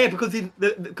 Yeah, because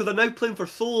they're now playing for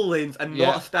solo lanes and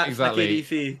not a stat stack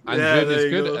ADC. And Jun is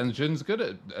good, and Jun's good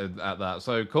at that.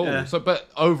 So cool. Yeah. So,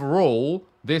 but overall,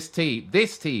 this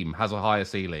team has a higher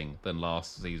ceiling than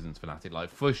last season's Fnatic, like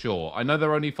for sure. I know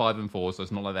they're only 5-4, so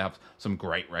it's not like they have some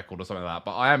great record or something like that.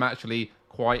 But I am actually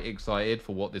quite excited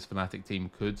for what this Fnatic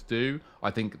team could do. I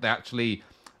think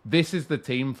this is the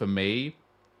team for me.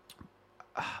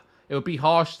 It would be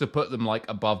harsh to put them like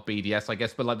above BDS, I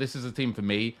guess, but like this is a team for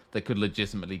me that could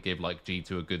legitimately give like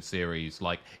G2 a good series.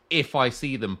 Like if I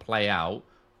see them play out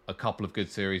a couple of good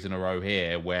series in a row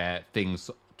here where things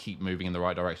keep moving in the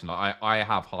right direction, like I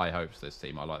have high hopes for this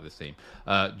team. I like this team.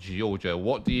 Georgia,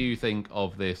 what do you think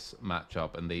of this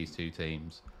matchup and these two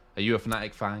teams? Are you a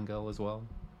Fnatic fangirl as well?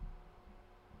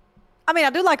 I mean, I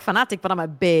do like Fnatic, but I'm a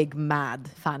big mad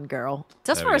fangirl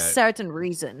just for a certain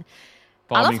reason.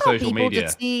 Farming social media.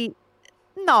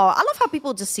 I love how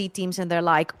people just see teams and they're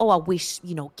like, oh, I wish,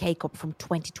 K-Cup from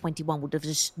 2021 would have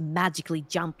just magically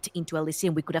jumped into LEC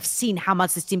and we could have seen how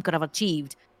much this team could have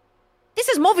achieved. This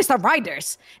is Movistar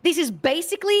Riders. This is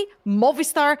basically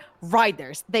Movistar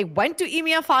Riders. They went to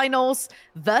EMEA finals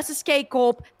versus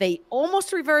K-Cup. They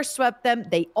almost reverse swept them.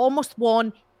 They almost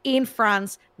won in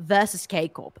France versus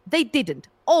K-Cup. They didn't.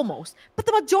 Almost. But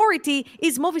the majority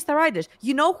is Movistar Riders.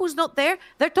 You know who's not there?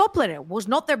 Their top laner was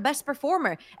not their best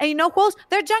performer. And you know who else?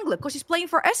 Their jungler, because he's playing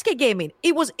for SK Gaming.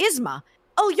 It was Isma.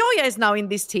 Elyoya is now in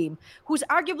this team, who's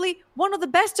arguably one of the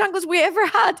best junglers we ever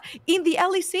had in the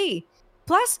LEC.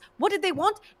 Plus, what did they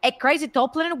want? A crazy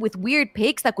top laner with weird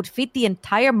picks that could fit the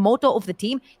entire motto of the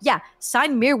team? Yeah,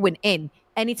 sign Mirwin in,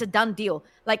 and it's a done deal.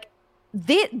 Like,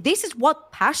 this is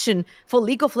what passion for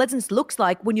League of Legends looks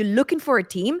like when you're looking for a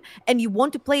team and you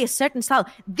want to play a certain style.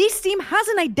 This team has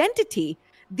an identity.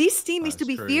 This team is to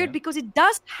be feared because it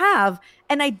does have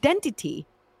an identity.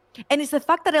 And it's the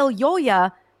fact that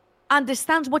Elyoya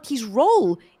understands what his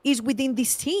role is within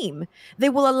this team. They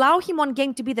will allow him one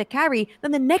game to be the carry,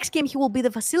 then the next game he will be the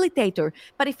facilitator.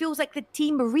 But it feels like the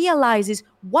team realizes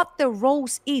what their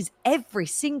roles is every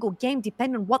single game,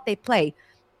 depending on what they play.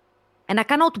 And I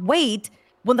cannot wait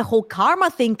when the whole karma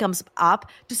thing comes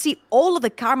up to see all of the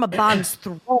karma bans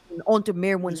thrown onto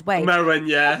Mirwin's way. Mirwin,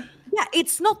 yeah. Yeah,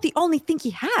 it's not the only thing he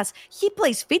has. He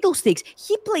plays Fiddlesticks.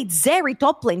 He played Zeri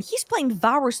top lane. He's playing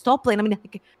Varus top lane. I mean,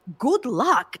 good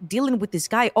luck dealing with this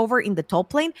guy over in the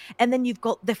top lane. And then you've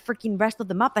got the freaking rest of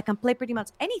the map that can play pretty much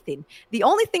anything. The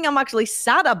only thing I'm actually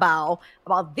sad about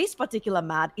this particular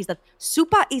map is that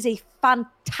Supa is a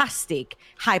fantastic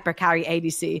hyper carry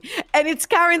ADC. And it's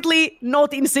currently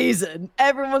not in season.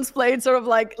 Everyone's playing sort of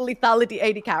like lethality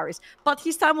AD carries. But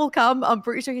his time will come. I'm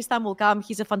pretty sure his time will come.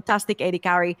 He's a fantastic AD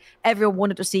carry. Everyone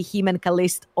wanted to see him and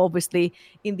Kalist, obviously,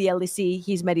 in the LEC.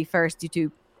 He's made it first due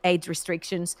to age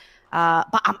restrictions.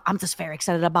 But I'm just very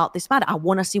excited about this meta. I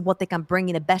want to see what they can bring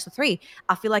in a best of 3.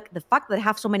 I feel like the fact that they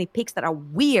have so many picks that are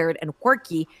weird and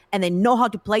quirky and they know how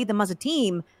to play them as a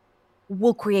team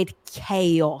will create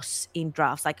chaos in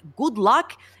drafts. Like, good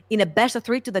luck in a best of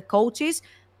 3 to the coaches,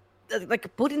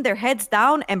 like putting their heads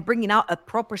down and bringing out a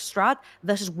proper strat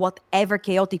versus whatever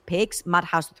chaotic picks Matt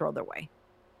has to throw their way.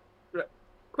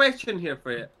 Question here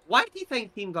for you. Why do you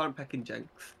think teams aren't picking Jinx?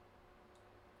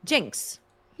 Jinx?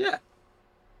 Yeah.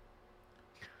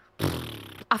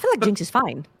 I feel like Jinx is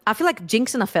fine. I feel like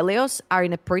Jinx and Aphelios are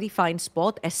in a pretty fine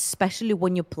spot, especially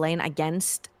when you're playing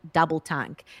against double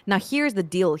tank. Now, here's the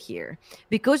deal here.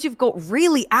 Because you've got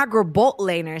really aggro bot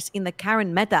laners in the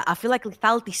current meta, I feel like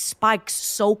lethality spikes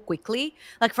so quickly.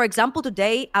 Like, for example,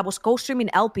 today, I was co-streaming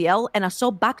LPL, and I saw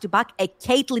back-to-back a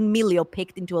Caitlyn Milio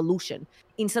picked into a Lucian,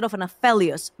 instead of an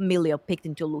Aphelios Milio picked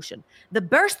into a Lucian. The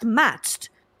burst matched.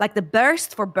 Like, the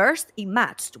burst for burst, it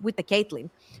matched with the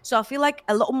Caitlyn. So I feel like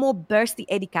a lot more bursty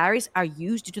AD carries are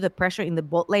used due to the pressure in the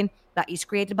bot lane that is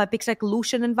created by picks like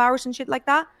Lucian and Varus and shit like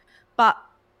that. But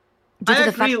due to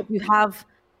the fact that you have...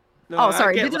 Due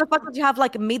to the fact that you have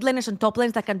like mid laners and top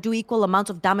laners that can do equal amounts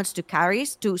of damage to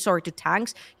to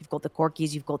tanks. You've got the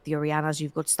Corkis, you've got the Orianas,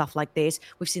 you've got stuff like this.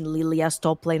 We've seen Lilia's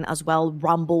top lane as well,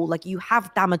 Rumble. Like, you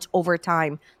have damage over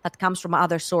time that comes from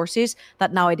other sources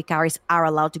that now AD carries are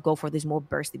allowed to go for this more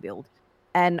bursty build.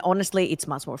 And honestly, it's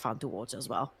much more fun to watch as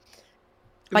well.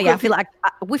 But yeah, I feel like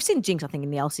we've seen Jinx, I think,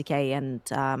 in the LCK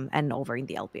and over in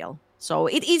the LPL. So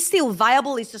it is still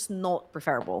viable, it's just not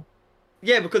preferable.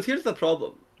 Yeah, because here's the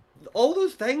problem. All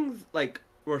those things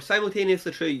were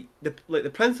simultaneously true.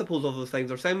 The principles of those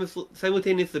things are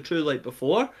simultaneously true like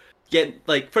before. Yet,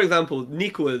 for example,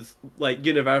 Nico is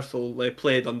universal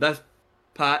played on this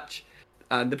patch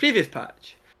and the previous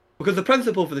patch because the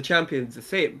principle for the champion is the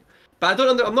same. But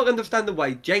I'm not understanding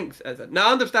why Jinx isn't. Now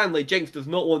I understand Jinx does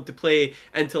not want to play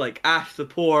into Ashe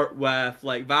support with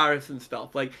Varus and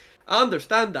stuff. I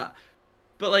understand that.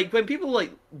 But when people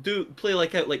do play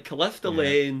out Kalista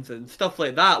lanes and stuff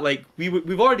like that,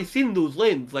 we've already seen those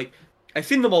lanes. I've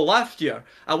seen them all last year.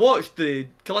 I watched the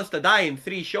Kalista die in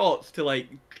 3 shots to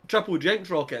triple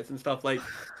Jinx rockets and stuff. I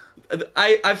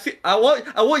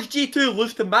watched G2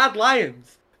 lose to Mad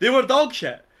Lions. They were dog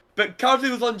shit, but Carzzy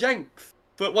was on Jinx.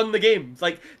 So it won the games.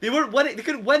 They weren't winning. They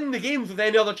couldn't win the games with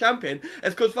any other champion.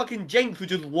 It's because fucking Jinx would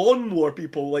just lawnmower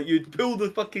people. You'd pull the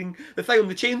thing on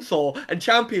the chainsaw, and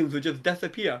champions would just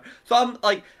disappear. So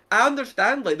I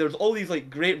understand there's all these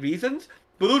great reasons,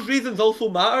 but those reasons also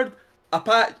mattered.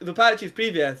 The patches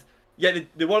previous, yet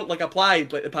they weren't applied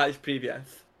the patch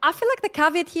previous. I feel like the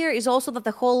caveat here is also that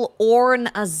the whole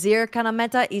Ornn Azir kind of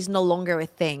meta is no longer a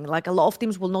thing. A lot of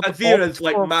teams will not. Azir is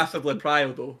massively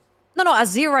prio though. No,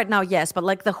 Azir right now, yes,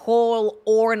 but the whole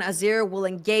Ornn Azir will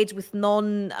engage with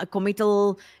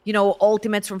non-committal,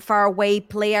 ultimates from far away,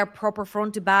 player proper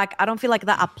front to back. I don't feel like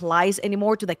that applies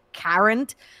anymore to the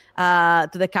current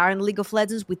League of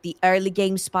Legends with the early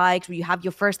game spikes where you have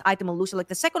your first item on Lucian.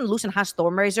 The second Lucian has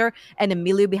Stormrazor and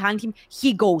Emilio behind him,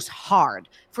 he goes hard.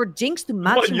 For Jinx to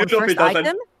match him with first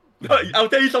item... I'll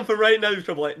tell you something right now,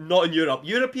 Trouble. Not in Europe.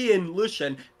 European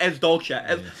Lucian is dog shit.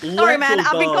 Sorry, man.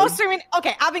 I've been co-streaming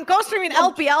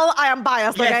LPL. I am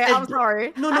biased. Yes, okay, I'm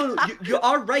sorry. No. You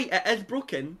are right. It is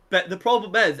broken. But the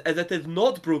problem is it is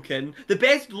not broken. The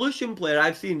best Lucian player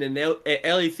I've seen in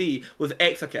LEC was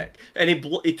Exakick, and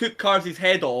he took Carzzy's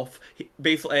head off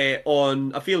basically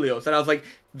on Aphelios, and I was like,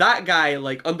 that guy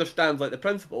understands the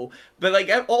principle. But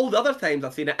all the other times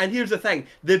I've seen it, and here's the thing: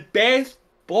 the best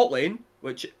bot lane,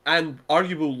 and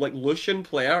arguable Lucian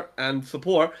player and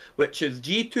support, which is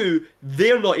G2,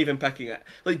 they're not even picking it.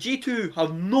 G2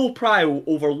 have no prio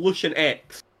over Lucian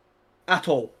X at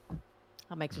all.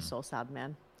 That makes me so sad,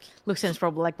 man. Lucian's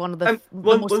probably one of the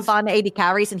most fun AD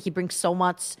carries, and he brings so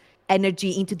much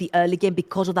energy into the early game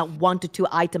because of that 1 to 2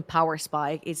 item power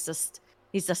spike. It's just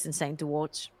insane to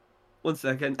watch. 1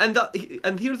 second,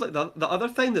 and here's the other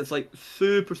thing that's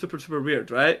super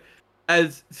weird, right?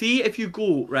 Is see if you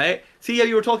go right, see how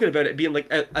you were talking about it being a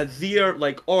Azir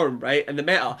Ornn, right, in the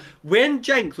meta. When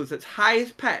Jinx was its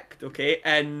highest picked, okay,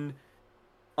 in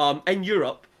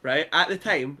Europe, right, at the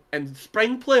time in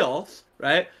spring playoffs,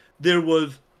 right, there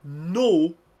was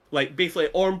no basically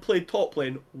Ornn played top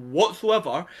lane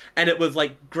whatsoever, and it was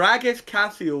Gragas,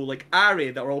 Cassio,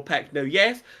 Ahri that were all picked. Now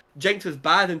yes, Jinx is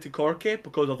bad into Corki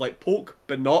because of poke,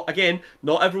 but not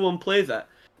everyone plays it.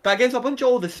 But against a bunch of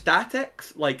all the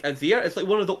statics, Azir, it's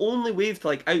one of the only ways to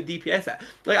out DPS it.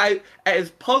 It is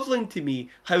puzzling to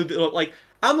me how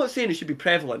I'm not saying it should be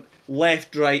prevalent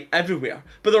left, right, everywhere,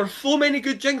 but there are so many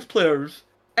good Jinx players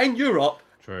in Europe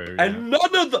True. And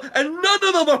none of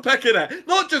them are picking it.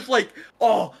 Not just like,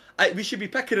 we should be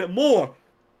picking it more.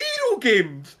 Hero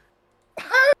games.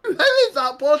 How is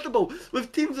that possible?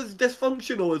 With teams as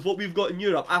dysfunctional as what we've got in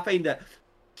Europe, I find it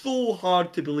so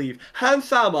hard to believe.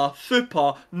 Hansama,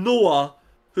 Super, Noah,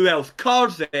 who else?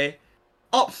 Karze,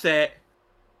 Upset.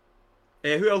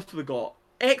 Who else have we got?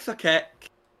 Exakick.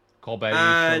 Kobe,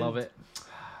 I love it.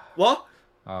 What?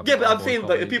 Yeah, but I'm saying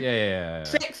like the people. Yeah.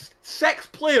 Six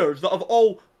players that have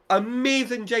all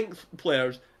amazing Jinx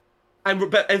players,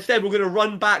 but instead we're going to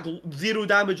run back zero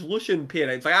damage Lucian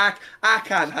parents. Like I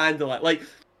can't handle it. Like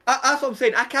that's what I'm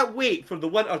saying. I can't wait for the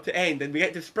winter to end and we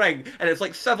get to spring and it's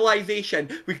like Civilization.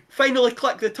 We finally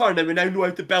click the turn and we now know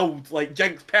how to build like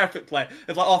Jinx perfectly.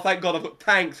 It's like, oh thank God I've got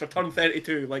tanks for turn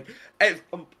 32. Like it's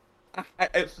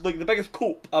like the biggest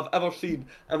cope I've ever seen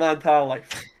in my entire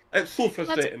life. It's so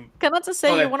frustrating. Can I just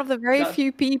say you're one of the very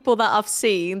few people that I've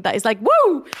seen that is like,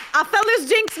 woo! I felt this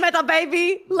Jinx meta,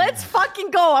 baby! Let's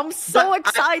fucking go! I'm so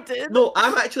excited!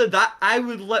 I'm actually that. I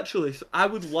would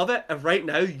love it if right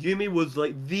now Yuumi was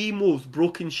like the most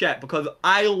broken shit because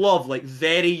I love like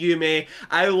Zeri Yuumi,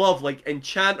 I love like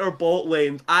Enchanter bot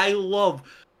lanes, I love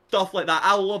stuff like that.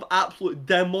 I love absolute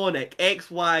demonic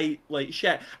XY like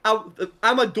shit.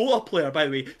 I'm a Dota player by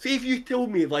the way. See if you tell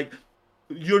me like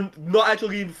you're not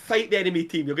actually going to fight the enemy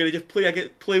team. You're going to just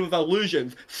play with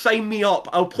illusions. Sign me up.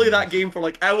 I'll play that game for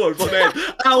like hours. But then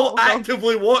I'll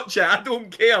actively watch it. I don't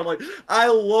care. Like I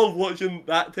love watching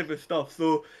that type of stuff.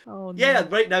 So yeah,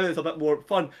 right now it's a bit more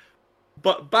fun.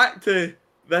 But back to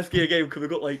this game again because we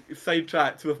got like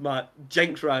sidetracked with my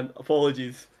Jinx rant.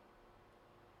 Apologies.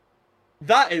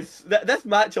 This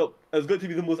matchup is going to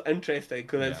be the most interesting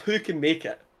because it's who can make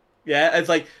it. Yeah, it's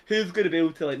like who's going to be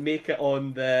able to like make it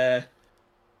on the.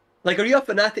 Like, are you a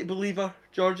Fnatic believer,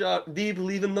 Georgia? Do you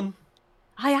believe in them?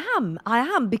 I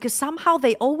am, because somehow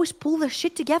they always pull their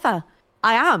shit together.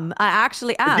 I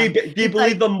actually am. Do you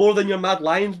believe them more than your Mad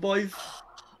Lions boys?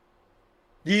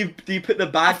 Do you put the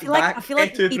back I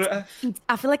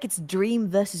feel like it's dream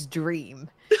versus dream.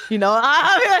 You know,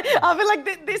 I feel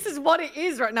like this is what it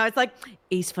is right now. It's like,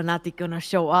 is Fnatic gonna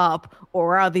show up,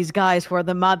 or are these guys who are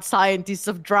the mad scientists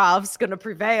of drafts gonna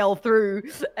prevail through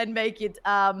and make it?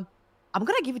 I'm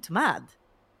gonna give it to Mad.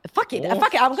 Fuck it. I'm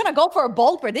gonna go for a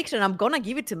bold prediction. I'm gonna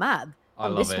give it to Mad. I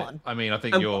love it. One. I mean, I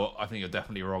think you're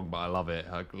definitely wrong, but I love it.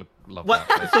 I love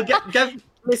that. So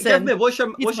give me what's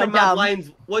your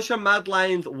Mad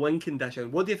Lions win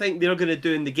condition? What do you think they're gonna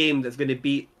do in the game that's gonna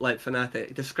beat like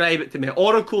Fnatic? Describe it to me.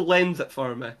 Oracle lens it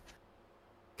for me.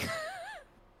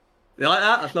 You like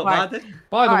that? That's not bad.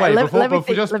 By the way,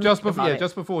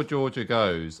 just before Georgia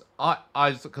goes,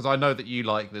 because I know that you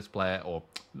like this player, or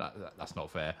no, that's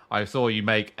not fair. I saw you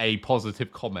make a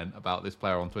positive comment about this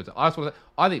player on Twitter. I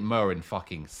think Merwin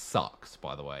fucking sucks.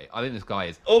 By the way, I think this guy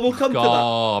is we'll come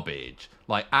garbage,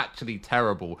 like actually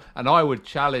terrible. And I would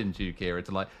challenge you, Kira,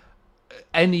 to like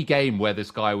any game where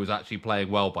this guy was actually playing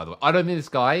well. By the way, I don't think this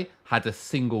guy had a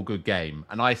single good game,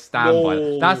 and I stand by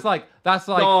that. That's like.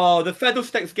 No, the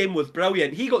Fiddlesticks game was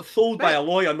brilliant. He got sold by a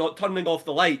lawyer not turning off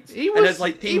the lights. He was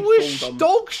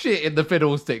dog shit in the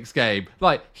Fiddlesticks game.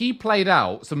 Like he played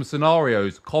out some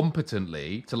scenarios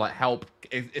competently to like help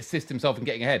assist himself in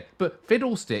getting ahead, but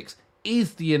Fiddlesticks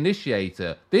is the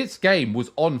initiator. This game was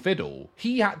on Fiddle.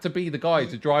 He had to be the guy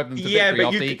to drive them to victory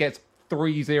after he gets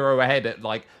 3-0 ahead at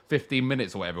like 15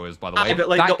 minutes or whatever it was, by the way.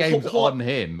 That game's on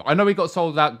him. I know he got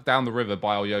sold out down the river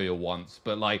by Oyoyo once,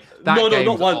 but like that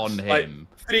game's on him.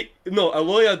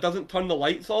 Aloya doesn't turn the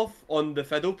lights off on the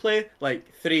fiddle play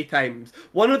like 3 times.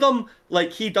 One of them,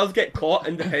 like he does get caught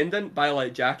independent by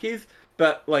like Jackies,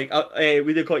 but like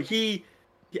he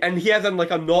has in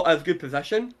like a not as good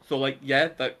position. So like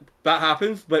that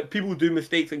happens, but people do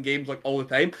mistakes in games like all the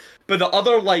time. But the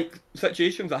other like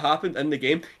situations that happened in the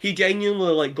game, he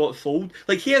genuinely like got sold.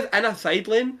 Like he is in a side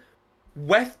lane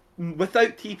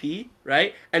without TP,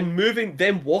 right? And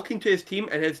walking to his team,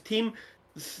 and his team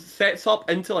sets up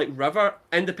into like river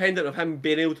independent of him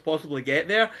being able to possibly get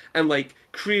there, and like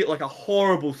create like a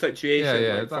horrible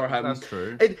situation for him. That's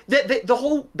true. The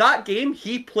whole that game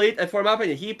he played, for my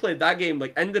opinion, he played that game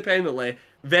like independently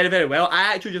very, very well.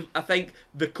 I think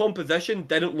the composition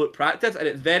didn't look practiced, and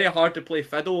it's very hard to play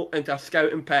fiddle into a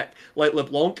scouting pick like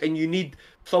LeBlanc, and you need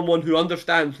someone who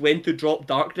understands when to drop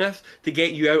darkness to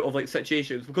get you out of like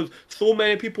situations, because so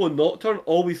many people in Nocturne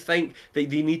always think that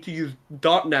they need to use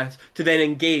darkness to then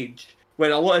engage,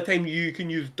 when a lot of time you can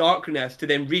use darkness to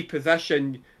then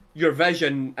reposition your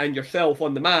vision and yourself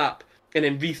on the map and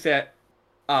then reset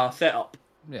setup.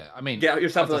 Yeah, I mean, get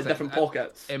yourself in like different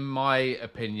pockets. In my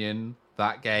opinion,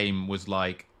 that game was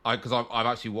like Because I've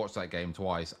actually watched that game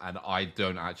twice, and I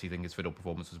don't actually think his fiddle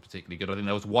performance was particularly good. I think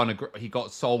there was one he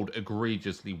got sold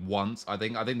egregiously once. I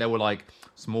think there were like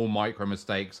small micro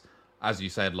mistakes, as you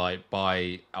said, like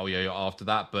by Elyo after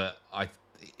that. But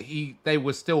they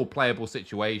were still playable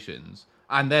situations.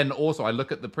 And then also I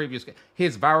look at the previous game.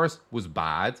 His Varus was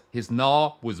bad. His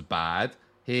Gnar was bad.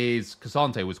 His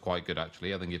Cassante was quite good,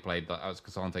 actually. I think he played that. His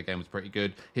Cassante game was pretty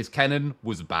good. His Kennen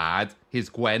was bad. His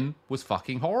Gwen was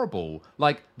fucking horrible.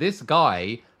 Like, this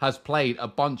guy has played a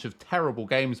bunch of terrible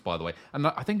games, by the way. And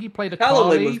I think he played a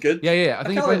Kali was good. Yeah. I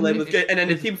think Kali was good. And then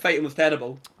the team fighting was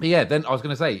terrible. Yeah, then I was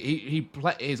going to say, he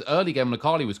played, his early game on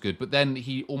Akali was good, but then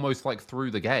he almost, like, threw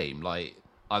the game. Like,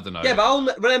 I don't know. Yeah,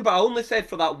 but I only said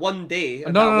for that one day.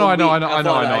 No, I know.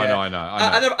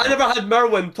 I never had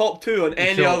Merwin top 2 on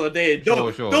any other day.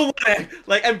 Don't worry.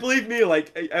 Like, and believe me,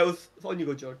 like, it was on you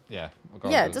go, George. Yeah.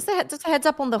 Yeah, just a heads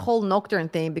up on the whole Nocturne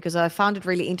thing, because I found it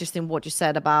really interesting what you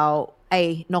said about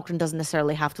Nocturne doesn't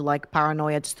necessarily have to like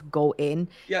paranoia just to go in.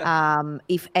 Yeah.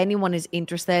 If anyone is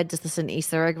interested, just as an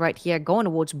Easter egg right here, go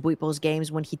and watch Buipo's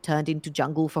games when he turned into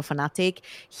jungle for Fnatic.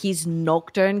 His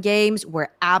Nocturne games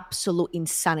were absolute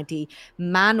insanity.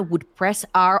 Man would press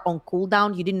R on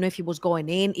cooldown. You didn't know if he was going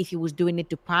in, if he was doing it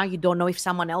to prime. You don't know if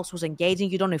someone else was engaging.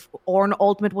 You don't know if Ornn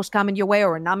ultimate was coming your way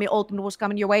or a Nami ultimate was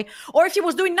coming your way, or if he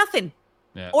was doing nothing.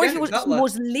 Yeah. Or if he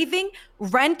was living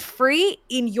rent-free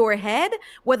in your head,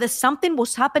 whether something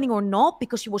was happening or not,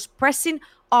 because he was pressing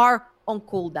R on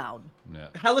cooldown. Yeah.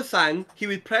 Hylissang, he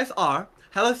would press R,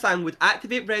 Hylissang would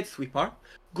activate Red Sweeper,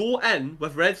 go in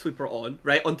with Red Sweeper on,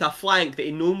 right, onto a flank that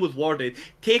he known was warded,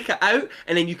 take it out,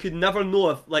 and then you could never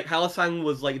know if, like, Hylissang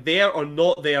was, like, there or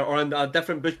not there, or in a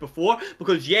different bush before,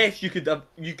 because, yes, you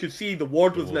could see the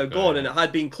ward was now gone, and it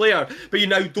had been cleared, but you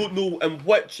now don't know in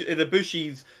which of the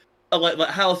bushes like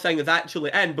Hylissang is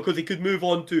actually in, because he could move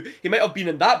on to, he might have been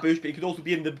in that bush, but he could also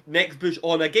be in the next bush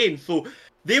on again. So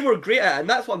they were great at it, and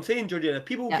that's what I'm saying, Georgina.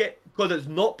 People get, because it's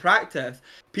not practice,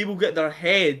 people get their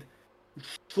head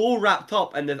so wrapped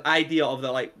up in this idea of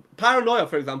the, like, paranoia,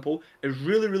 for example, is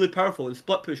really, really powerful in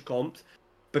split push comps,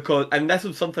 because, and this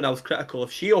was something I was critical of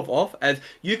Sheev of, is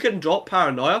you can drop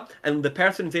paranoia, and the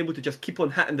person is able to just keep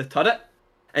on hitting the turret,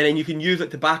 and then you can use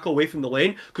it to back away from the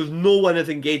lane, because no one is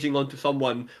engaging onto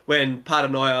someone when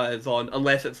paranoia is on,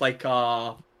 unless it's like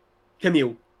Camille,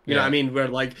 you know what I mean, where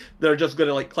like they're just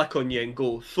gonna like click on you and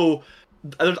go. So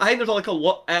I think there's like a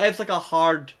lot. It's like a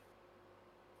hard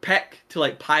pick to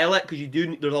like pilot, because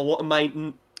there's a lot of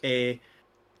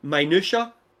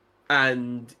minutia.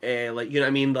 And like, you know what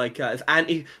I mean, like it's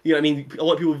anti, you know what I mean, a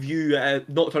lot of people view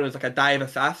Nocturne as like a dive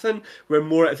assassin, where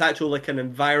more it's actually like an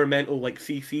environmental like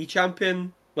CC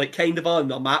champion, like kind of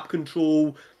a map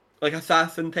control like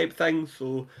assassin type thing.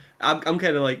 So I'm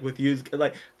kind of like with you,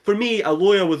 like for me,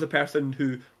 Aloya was a person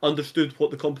who understood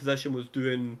what the composition was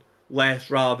doing less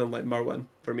rather than like Merwin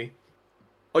for me.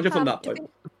 Or just on that point.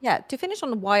 To finish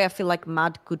on why I feel like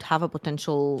Mad could have a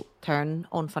potential turn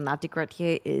on Fnatic right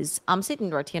here is, I'm sitting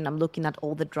right here and I'm looking at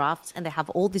all the drafts, and they have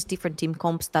all these different team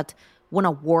comps that want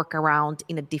to work around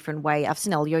in a different way. I've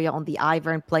seen Elyoya on the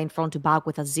Ivern playing front to back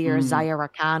with Azir, Xayah,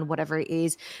 Rakan, whatever it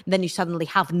is. And then you suddenly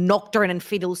have Nocturne and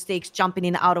Fiddlesticks jumping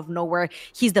in out of nowhere.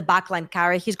 He's the backline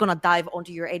carry. He's going to dive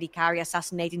onto your AD carry,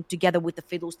 assassinating together with the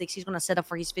Fiddlesticks. He's going to set up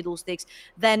for his Fiddlesticks.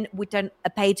 Then we turn a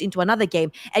page into another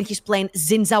game, and he's playing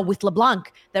Zinza with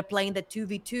LeBlanc. They're playing the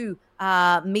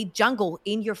 2v2 mid jungle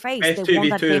in your face. They won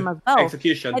that game as well.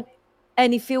 Execution.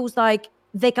 And it feels like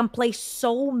they can play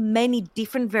so many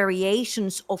different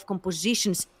variations of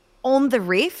compositions on the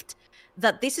Rift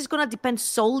that this is going to depend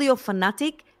solely on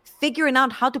Fnatic figuring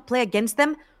out how to play against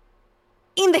them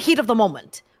in the heat of the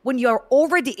moment. When you're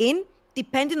already in,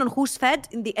 depending on who's fed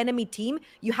in the enemy team,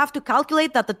 you have to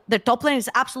calculate that the top lane is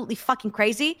absolutely fucking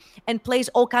crazy and plays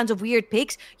all kinds of weird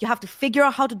picks. You have to figure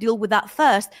out how to deal with that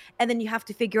first, and then you have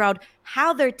to figure out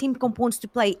how their team components to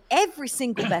play every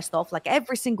single best of, like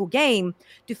every single game,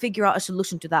 to figure out a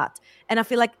solution to that. And I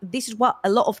feel like this is what a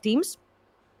lot of teams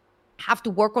have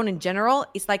to work on in general.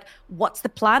 It's like, what's the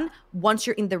plan once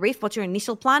you're in the Rift? What's your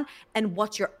initial plan? And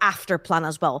what's your after plan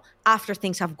as well, after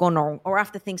things have gone wrong or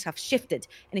after things have shifted?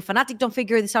 And if Fnatic don't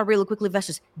figure this out really quickly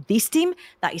versus this team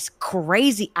that is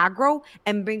crazy aggro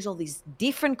and brings all these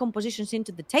different compositions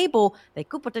into the table, they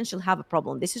could potentially have a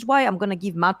problem. This is why I'm going to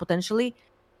give Matt potentially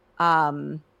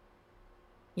the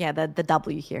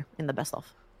W here in the best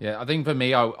of. Yeah, I think for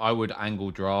me, I would angle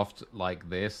draft like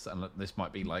this, and this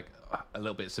might be like a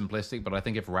little bit simplistic, but I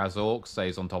think if Razork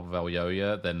stays on top of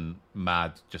Elyoya, then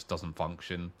Mad just doesn't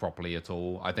function properly at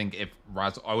all. I think if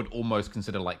I would almost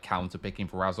consider like counter picking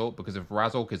for Razork, because if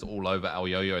Razork is all over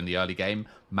Elyoya in the early game,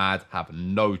 Mad have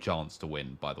no chance to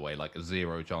win, by the way, like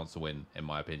zero chance to win, in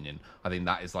my opinion. I think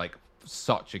that is like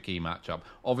such a key matchup.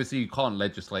 Obviously, you can't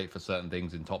legislate for certain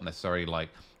things in top necessarily, like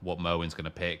what Merwin's going to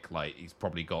pick. Like, he's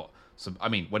probably got some. I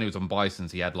mean, when he was on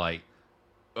Bisons, he had like.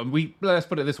 Let's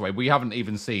put it this way: we haven't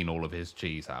even seen all of his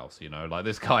cheese house. You know, like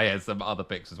this guy has some other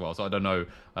picks as well. So I don't know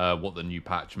what the new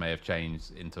patch may have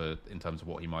changed in terms of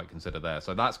what he might consider there.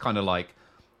 So that's kind of like,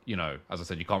 you know, as I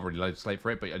said, you can't really legislate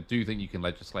for it, but I do think you can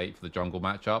legislate for the jungle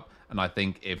matchup. And I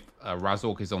think if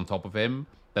Razork is on top of him,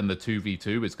 then the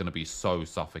 2v2 is going to be so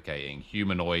suffocating.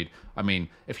 Humanoid, I mean,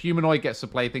 if Humanoid gets to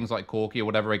play things like Corki or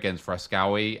whatever against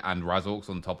Frescowy and Razork's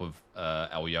on top of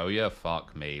Elyoya,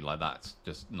 fuck me. Like, that's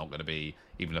just not going to be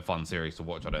even a fun series to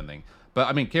watch, I don't think. But,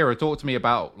 I mean, Kira, talk to me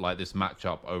about, like, this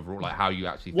matchup overall, like, how you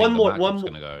actually think the matchup's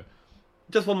going to go.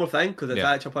 Just one more thing, because it's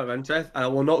actually a point of interest, and I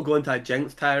will not go into a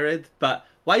Jinx tirade, but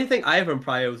why do you think Ivern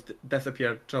Prio's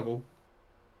disappeared, Trouble?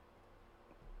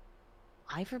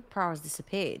 Ivern Prio's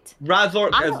disappeared.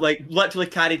 Razork has like literally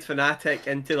carried Fnatic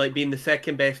into like being the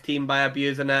second best team by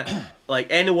abusing it. Like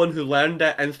anyone who learned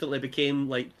it instantly became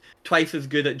like twice as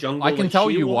good at jungle. I can tell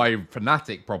you why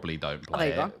Fnatic probably don't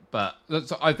play it, but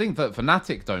so I think that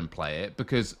Fnatic don't play it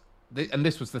because, and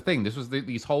this was the thing, this was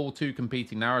these whole two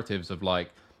competing narratives of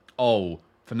like, oh,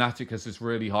 Fnatic has this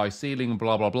really high ceiling,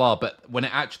 blah blah blah. But when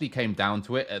it actually came down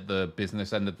to it at the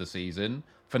business end of the season,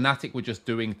 Fnatic were just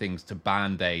doing things to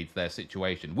band-aid their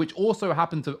situation, which also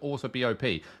happened to also be OP,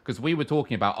 because we were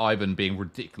talking about Ivern being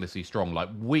ridiculously strong, like,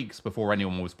 weeks before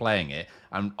anyone was playing it,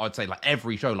 and I'd say, like,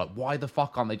 every show, like, why the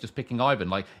fuck aren't they just picking Ivern?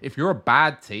 Like, if you're a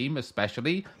bad team,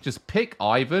 especially, just pick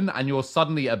Ivern, and you're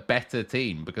suddenly a better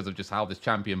team because of just how this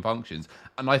champion functions.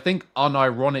 And I think,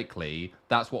 unironically,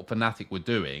 that's what Fnatic were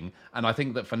doing, and I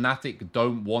think that Fnatic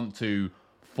don't want to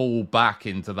fall back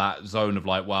into that zone of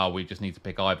like, wow, we just need to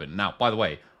pick Ivern. Now, by the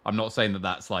way, I'm not saying that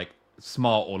that's like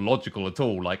smart or logical at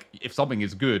all. Like, if something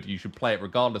is good, you should play it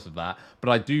regardless of that. But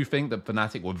I do think that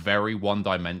Fnatic were very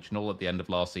one-dimensional at the end of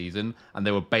last season, and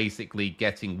they were basically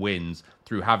getting wins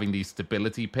through having these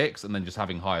stability picks and then just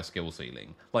having higher skill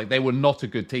ceiling. Like, they were not a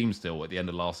good team still at the end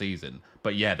of last season,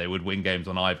 but yeah, they would win games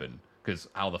on Ivern. Because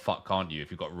how the fuck can't you if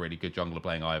you've got a really good jungler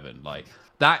playing Ivern? Like,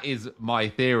 that is my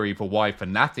theory for why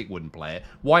Fnatic wouldn't play it.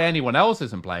 Why anyone else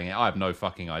isn't playing it, I have no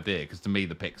fucking idea. Because to me,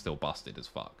 the pick's still busted as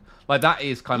fuck. Like, that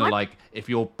is kind of like, if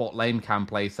your bot lane can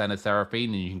play Senna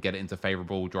Seraphine and you can get it into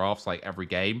favorable drafts like every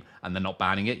game and they're not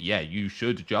banning it, yeah, you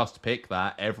should just pick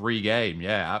that every game.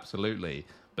 Yeah, absolutely.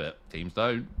 But teams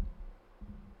don't.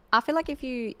 I feel like if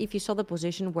you saw the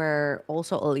position where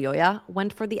also Elyoya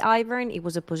went for the Ivern, it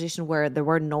was a position where there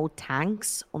were no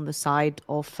tanks on the side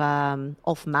of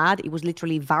Mad. It was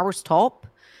literally Varus top,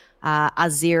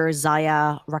 Azir,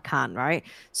 Xayah, Rakan, right?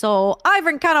 So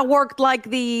Ivern kind of worked like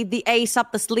the ace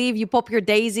up the sleeve. You pop your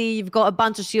Daisy, you've got a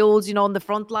bunch of shields, you know, on the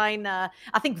front line. I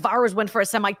think Varus went for a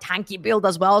semi-tanky build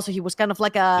as well, so he was kind of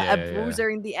like a bruiser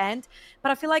in the end.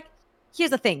 But I feel like,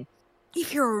 here's the thing.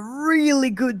 If you're a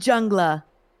really good jungler,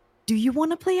 do you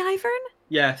want to play Ivern?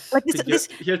 Yes. Like this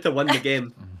here to win the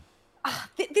game.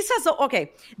 This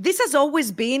has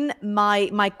always been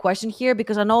my question here,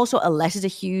 because I know also LEC is a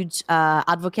huge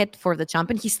advocate for the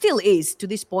champion. He still is to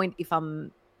this point, if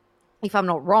I'm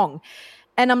not wrong.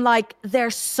 And I'm like,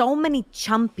 there's so many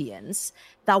champions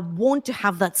that want to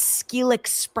have that skill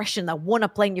expression, that want to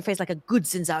play in your face like a good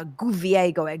Zinza, a good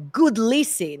Viego, a good Lee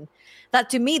Sin. That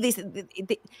to me,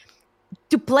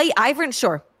 to play Ivern,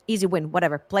 sure. Easy win,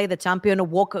 whatever. Play the champion,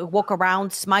 walk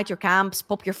around, smite your camps,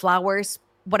 pop your flowers,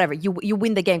 whatever. You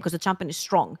win the game because the champion is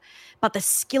strong. But the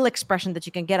skill expression that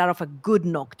you can get out of a good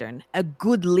Nocturne, a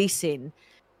good Lee Sin,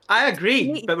 I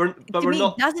agree, but we're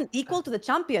not. It doesn't equal to the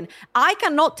champion. I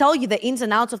cannot tell you the ins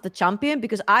and outs of the champion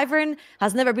because Ivern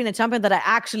has never been a champion that I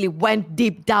actually went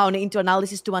deep down into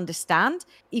analysis to understand.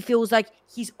 It feels like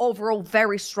he's overall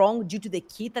very strong due to the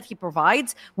kit that he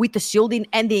provides with the shielding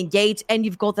and the engage, and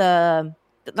you've got the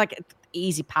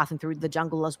easy pathing through the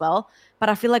jungle as well. But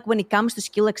I feel like when it comes to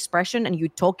skill expression and you're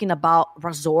talking about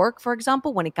Razork, for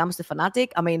example, when it comes to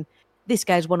Fnatic, I mean, this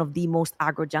guy is one of the most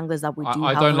aggro junglers that we do.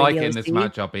 I don't like it in this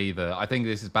matchup either. I think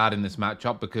this is bad in this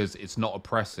matchup because it's not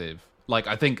oppressive. Like,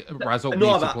 I think Razork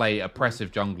needs to play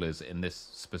oppressive junglers in this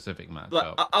specific matchup.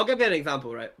 Look, I'll give you an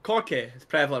example, right? Corki is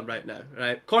prevalent right now,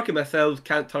 right? Corki missiles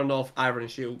can't turn off Ivern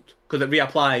Shield because it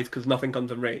reapplies because nothing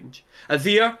comes in range.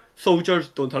 Azir, soldiers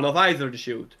don't turn off either the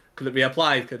shield because it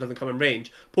reapplies because it doesn't come in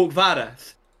range. Poke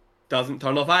Varus, doesn't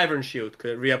turn off Ivern's shield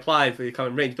because it reapplies when you come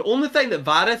in range. The only thing that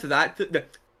Varus is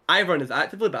Ivern is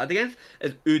actively bad against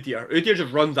is Udyr. Udyr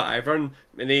just runs at Ivern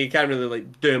and he can't really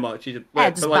like do much. He's just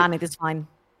ban it, it's fine.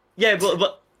 Yeah,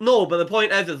 but no, but the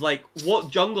point is like, what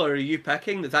jungler are you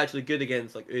picking that's actually good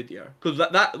against like Udyr?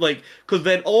 Because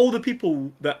then all the people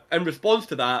that in response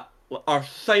to that are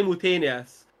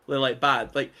simultaneously like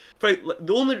bad. Like,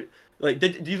 the only like, do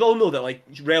you all know that like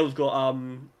Rel's got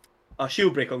a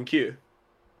shield break on Q?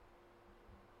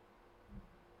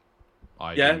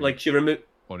 Like she removed.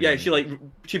 Yeah,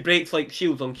 she breaks like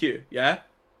shields on Q. Yeah,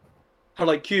 her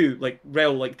like Q like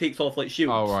Rel like takes off like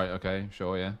shields. Oh right, okay,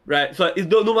 sure, yeah. Right, so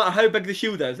no matter how big the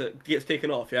shield is, it gets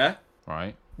taken off. Yeah.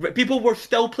 Right. People were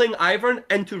still playing Ivern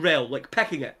into Rel, like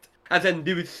picking it, as in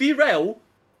they would see Rel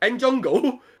in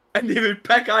jungle and they would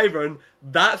pick Ivern.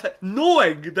 That's it,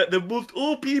 knowing that the most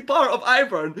OP part of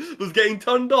Ivern was getting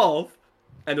turned off,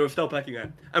 and they were still picking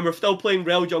it, and we're still playing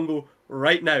Rel jungle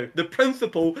right now. The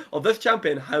principle of this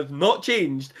champion has not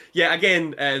changed. Yet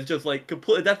again, it's just like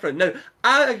completely different. Now,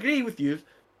 I agree with you.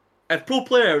 As pro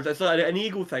players, it's like an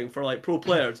ego thing for like pro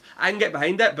players. I can get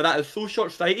behind it, but that is so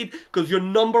short-sighted because your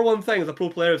number one thing as a pro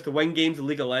player is to win games in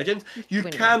League of Legends. You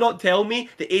cannot tell me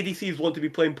the ADCs want to be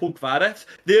playing Poke Varus.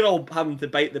 They're all having to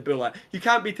bite the bullet. You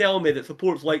can't be telling me that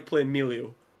supports like playing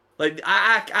Melio. Like,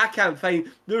 I can't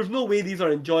find... There's no way these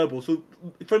are enjoyable. So,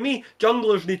 for me,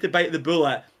 junglers need to bite the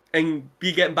bullet and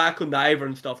be getting back on the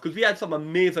Ivern stuff, because we had some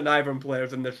amazing Ivern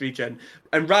players in this region,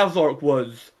 and Razork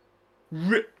was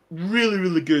really,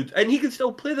 really good, and he can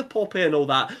still play the Poppy and all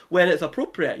that when it's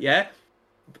appropriate, yeah?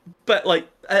 But, like,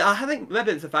 I think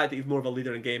maybe it's the fact that he's more of a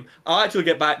leader in game. I'll actually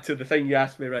get back to the thing you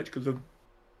asked me, Rich, because I've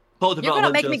talked about You're going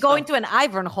to make me go into an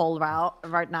Ivern hole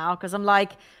right now, because I'm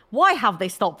like, why have they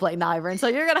stopped playing Ivern? So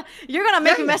you're gonna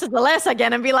make me message the LEC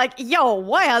again and be like, yo,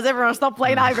 why has everyone stopped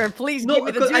playing Ivern? Please give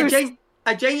me the juice.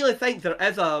 I genuinely think there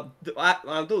is I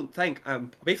don't think, I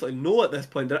basically know at this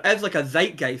point, there is like a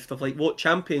zeitgeist of like what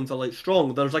champions are like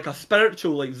strong. There's like a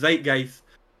spiritual like zeitgeist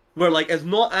where like it's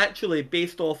not actually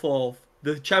based off of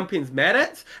the champion's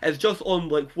merits, it's just on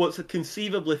like what's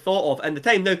conceivably thought of in the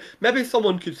time. Now, maybe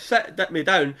someone could sit me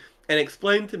down and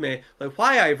explain to me like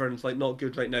why Ivern's like not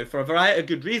good right now for a variety of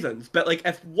good reasons. But like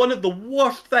if one of the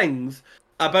worst things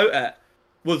about it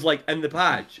was like in the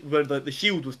patch where the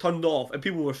shield was turned off and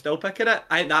people were still picking it,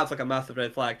 I think that's like a massive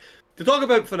red flag. To talk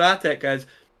about Fnatic is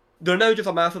they're now just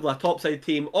a massive like topside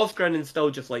team. Osgrinnen still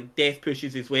just like death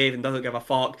pushes his wave and doesn't give a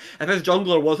fuck. If his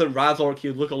jungler wasn't Razork, he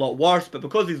would look a lot worse, but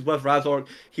because he's with Razork,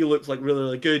 he looks like really,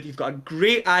 really good. He's got a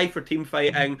great eye for team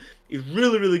fighting. He's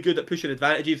really, really good at pushing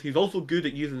advantages. He's also good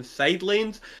at using side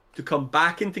lanes to come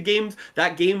back into games.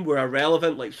 That game where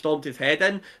Irrelevant like stomped his head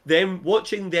in, them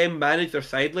watching them manage their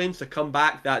side lanes to come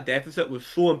back that deficit was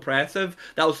so impressive.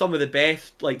 That was some of the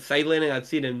best like side laning I'd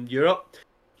seen in Europe.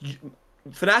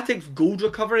 Fnatic's gold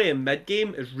recovery in mid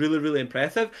game is really, really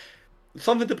impressive.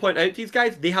 Something to point out to these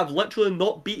guys, they have literally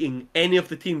not beaten any of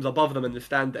the teams above them in the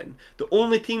standing. The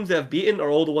only teams they have beaten are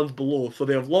all the ones below. So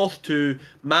they have lost to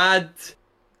Mad,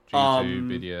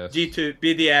 G2,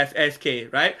 BDS,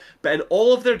 SK, right? But in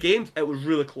all of their games, it was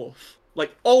really close.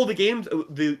 Like, all the games,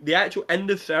 the actual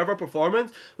end-of-server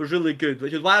performance was really good,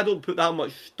 which is why I don't put that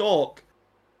much stock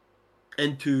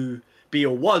into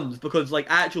BO1s, because, like,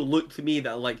 actually look to me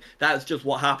that, like, that's just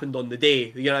what happened on the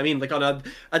day. You know what I mean? Like, on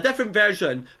a different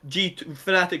version,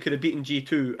 Fnatic could have beaten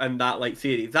G2 in that, like,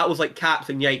 series. That was, like, Caps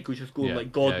and Yike was just going,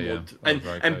 like, God mode.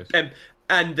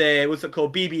 And what's it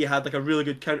called? BB had, like, a really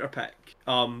good counter pick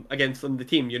against the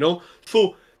team, you know?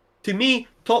 So, to me,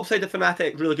 top side of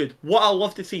Fnatic, really good. What I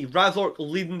love to see, Razork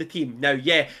leading the team. Now,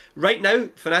 yeah, right now,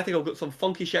 Fnatic have got some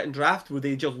funky shit in draft where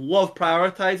they just love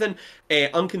prioritising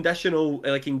unconditional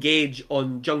like engage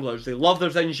on junglers. They love their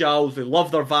Zinjiaos, they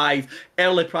love their Vi's,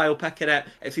 early prio picking it.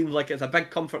 It seems like it's a big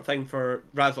comfort thing for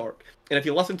Razork. And if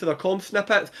you listen to their comm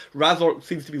snippets, Razork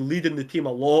seems to be leading the team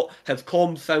a lot. His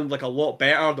comms sound like a lot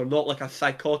better. They're not like a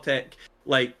psychotic,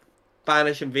 like,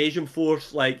 Spanish invasion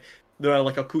force. Like, they're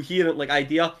like a coherent like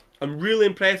idea. I'm really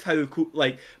impressed how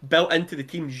like built into the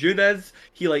team June is.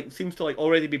 He like seems to like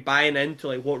already be buying into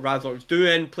like what Razork's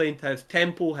doing, playing to his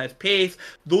tempo, his pace.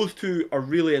 Those two are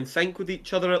really in sync with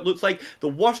each other. It looks like the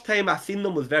worst time I've seen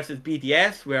them was versus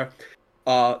BDS, where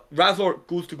Razork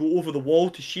goes to go over the wall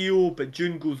to shield, but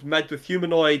June goes mid with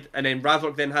Humanoid, and then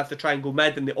Razork then has to try and go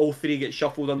mid, and they all three get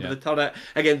shuffled under the turret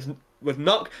with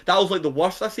Nuck. That was like the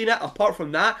worst I've seen it. Apart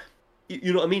from that,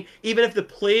 you know what I mean? Even if the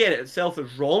play in itself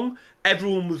is wrong,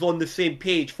 everyone was on the same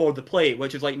page for the play,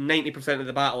 which is like 90% of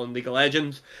the battle in League of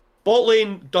Legends. Bot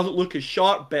lane doesn't look as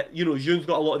sharp, but June's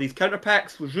got a lot of these counter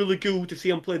picks. It was really cool to see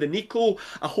him play the Nico.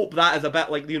 I hope that is a bit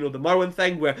like the Merwin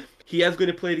thing, where he is going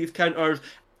to play these counters.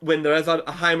 When there is a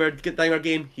Heimer Dinger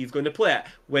game, he's going to play it.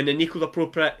 When the Nico's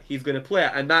appropriate, he's going to play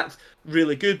it, and that's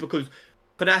really good because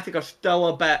Fnatic are still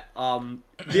a bit.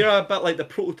 They're a bit like the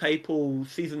prototypal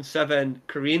Season 7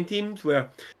 Korean teams, where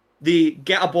they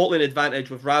get a bot lane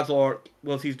advantage with Razork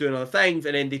whilst he's doing other things,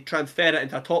 and then they transfer it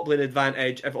into a top lane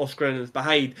advantage if Oscarin is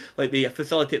behind. Like, they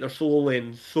facilitate their solo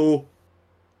lanes. So,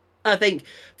 I think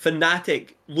Fnatic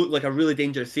look like a really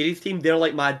dangerous series team. They're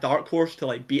like my dark horse to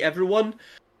like beat everyone.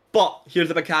 But here's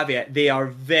the big caveat: they are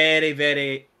very,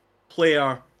 very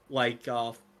player like.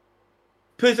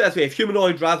 Put it this way: if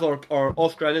Humanoid, Razork, or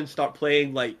Oscarin start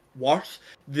playing like worse,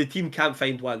 the team can't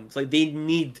find wins. Like, they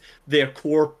need their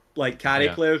core like carry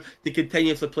players to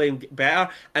continuously play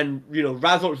better, and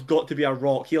Razork's got to be a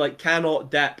rock. He like cannot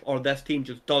dip, or this team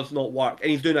just does not work,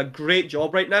 and he's doing a great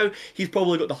job right now. He's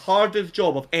probably got the hardest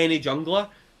job of any jungler,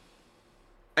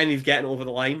 and he's getting over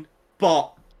the line,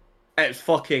 but it's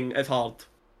hard.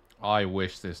 I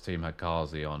wish this team had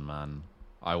Kazi on, man.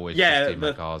 I wish this team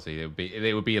had Kazi.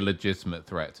 It would be a legitimate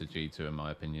threat to G2 in my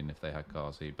opinion if they had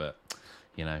Kazi, but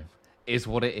is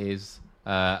what it is.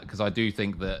 Because I do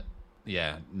think that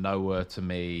nowhere to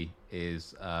me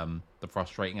is the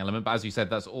frustrating element. But as you said,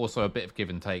 that's also a bit of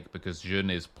give and take because Jun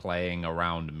is playing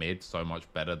around mid so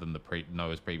much better than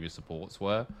Noah's previous supports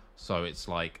were. So it's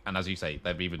like, and as you say,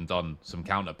 they've even done some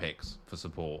counter picks for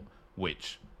support,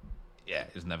 which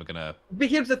is never gonna. But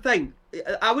here's the thing: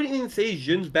 I wouldn't even say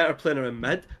Jun's better playing around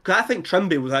mid, because I think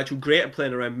Trimby was actually great at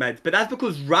playing around mid. But that's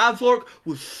because Razork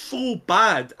was so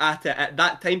bad at it at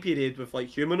that time period with like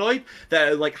Humanoid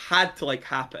that it like had to like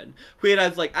happen.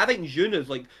 Whereas like I think Jun is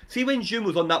like, see when Jun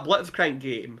was on that Blitzcrank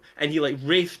game and he like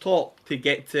raced top to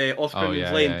get to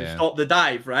Oscarin's lane to stop the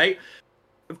dive, right?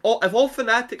 If all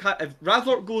Fnatic if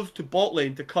Razork goes to bot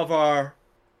lane to cover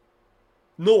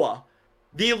Noah,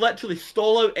 they literally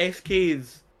stall out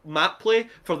SK's map play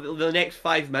for the next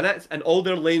 5 minutes, and all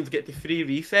their lanes get to free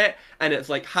reset, and it's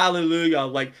like, hallelujah,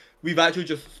 like, we've actually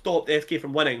just stopped SK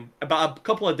from winning. But a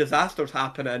couple of disasters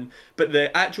happening, but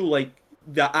the actual, like,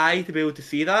 the eye to be able to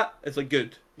see that is, like,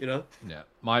 good, Yeah.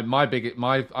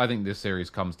 I think this series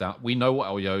comes down. We know what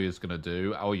Elyoya's gonna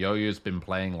do. Elyoya's been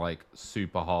playing, like,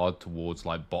 super hard towards,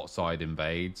 like, bot side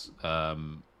invades,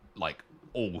 like,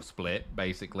 all split,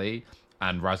 basically,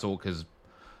 and Razork has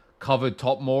covered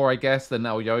top more, I guess, than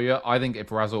Elyoya. I think if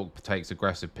Razork takes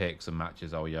aggressive picks and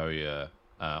matches Elyoya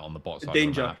on the bot side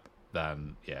of the map,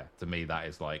 then to me that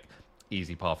is like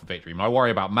easy path for victory. My worry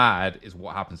about Mad is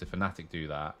what happens if Fnatic do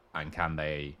that, and can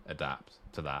they adapt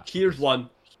to that? Here's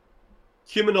one: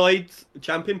 Humanoids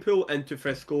champion pool into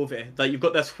Frescovi. Like, you've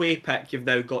got this Hui pick you've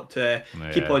now got to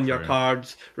keep on your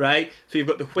cards, right? So you've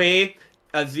got the Hui,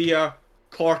 Azir,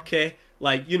 Corki.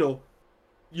 Like,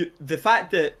 the fact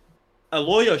that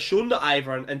Aloya shown the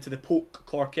Ivern into the poke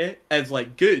Corki is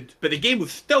like good, but the game was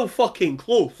still fucking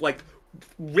close, like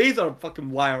razor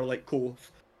fucking wire like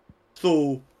close.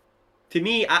 So to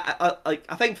me, I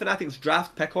think Fnatic's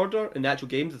draft pick order in the actual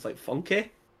games is like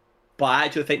funky, but I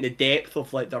actually think the depth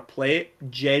of like their play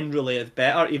generally is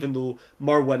better, even though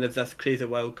Merwin is this crazy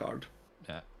wild card.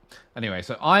 Yeah. Anyway,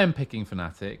 so I am picking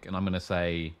Fnatic, and I'm gonna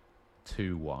say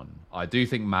 2-1. I do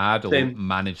think Mad will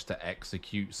manage to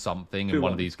execute something in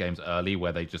one of these games early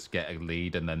where they just get a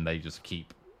lead and then they just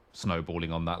keep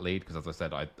snowballing on that lead, because as I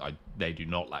said, they do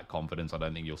not lack confidence. I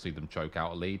don't think you'll see them choke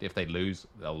out a lead. If they lose,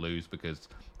 they'll lose because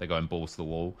they're going balls to the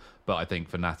wall. But I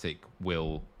think Fnatic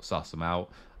will suss them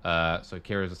out. So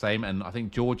Kira's the same, and I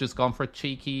think George has gone for a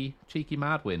cheeky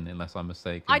Mad win, unless I'm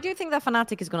mistaken. I do think that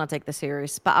Fnatic is going to take the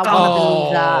series, but I want to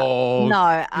believe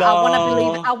that. I want to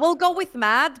believe. I will go with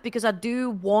Mad because I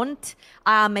do want.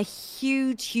 I'm a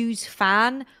huge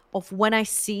fan of when I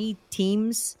see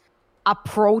teams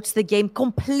approach the game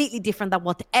completely different than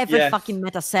whatever fucking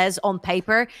meta says on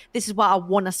paper. This is why I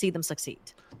want to see them succeed.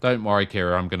 Don't worry,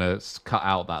 Kira. I'm going to cut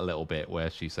out that little bit where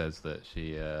she says that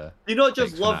she... you not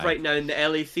just love right now in the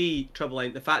LEC,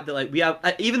 Troubleinc, the fact that like we have...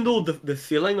 even though the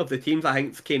ceiling of the teams, I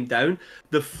think, came down,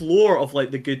 the floor of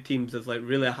like the good teams is like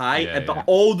really high. But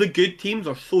all the good teams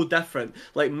are so different.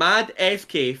 Like Mad,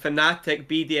 SK, Fnatic,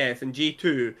 BDS, and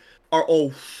G2 are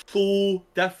all so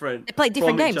different. They play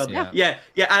different games. Yeah,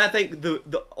 and I think the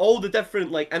all the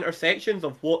different like intersections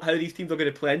of how these teams are going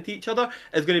to play into each other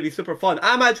is going to be super fun.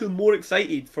 I'm actually more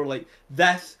excited for like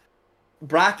this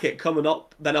bracket coming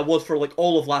up than I was for like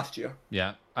all of last year.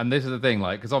 Yeah. And this is the thing,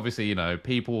 like, because obviously, you know,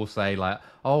 people will say, like,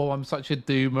 oh, I'm such a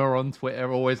doomer on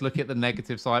Twitter, always look at the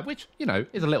negative side, which, you know,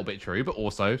 is a little bit true, but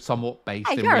also somewhat based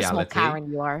Hey, in you're reality. a small Karen,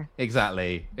 you are.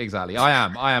 Exactly.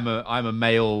 I'm a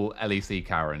male LEC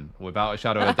Karen, without a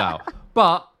shadow of a doubt.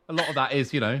 But a lot of that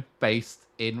is, you know, based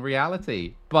in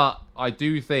reality. But I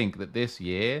do think that this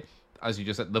year, as you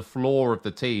just said, the floor of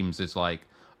the teams is like,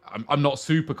 I'm not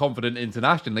super confident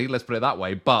internationally, let's put it that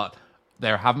way, but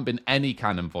there haven't been any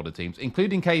cannon fodder teams,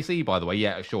 including KC, by the way.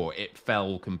 Yeah, sure, it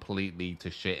fell completely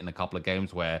to shit in a couple of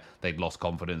games where they'd lost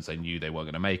confidence, they knew they weren't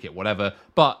going to make it, whatever.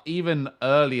 But even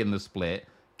early in the split,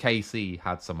 KC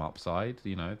had some upside.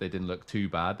 You know, they didn't look too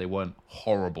bad. They weren't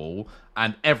horrible.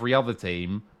 And every other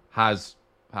team has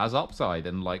upside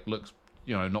and, like, looks,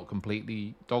 you know, not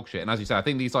completely dog shit. And as you say, I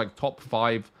think these, like, top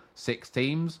 5-6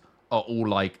 teams are all,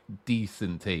 like,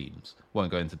 decent teams.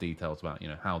 Won't go into details about, you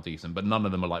know, how decent, but none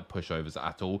of them are, like, pushovers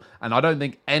at all. And I don't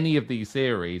think any of these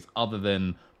series, other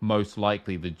than most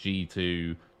likely the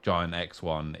G2 Giant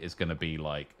X1, is going to be,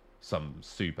 like, some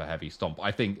super heavy stomp.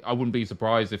 I think I wouldn't be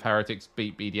surprised if Heretics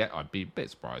beat BDS. I'd be a bit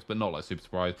surprised, but not, like, super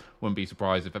surprised. Wouldn't be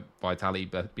surprised if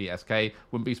Vitality beat SK.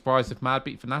 Wouldn't be surprised if Mad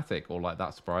beat Fnatic, or, like,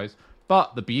 that surprise.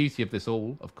 But the beauty of this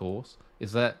all, of course,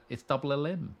 is that it's double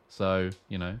elim. So,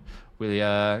 you know, we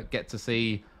get to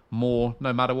see more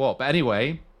no matter what. But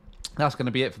anyway, that's going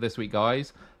to be it for this week,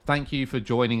 guys. Thank you for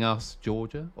joining us,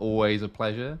 Georgia. Always a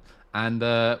pleasure. And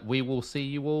we will see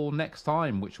you all next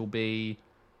time, which will be...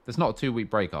 There's not a 2-week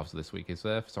break after this week, is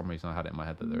there? For some reason, I had it in my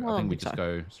head that there... I think we just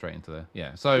go straight into the...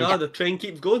 Yeah, so... No, the train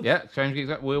keeps going. Yeah, train keeps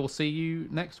going. We'll see you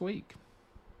next week.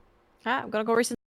 I'm going to go recently.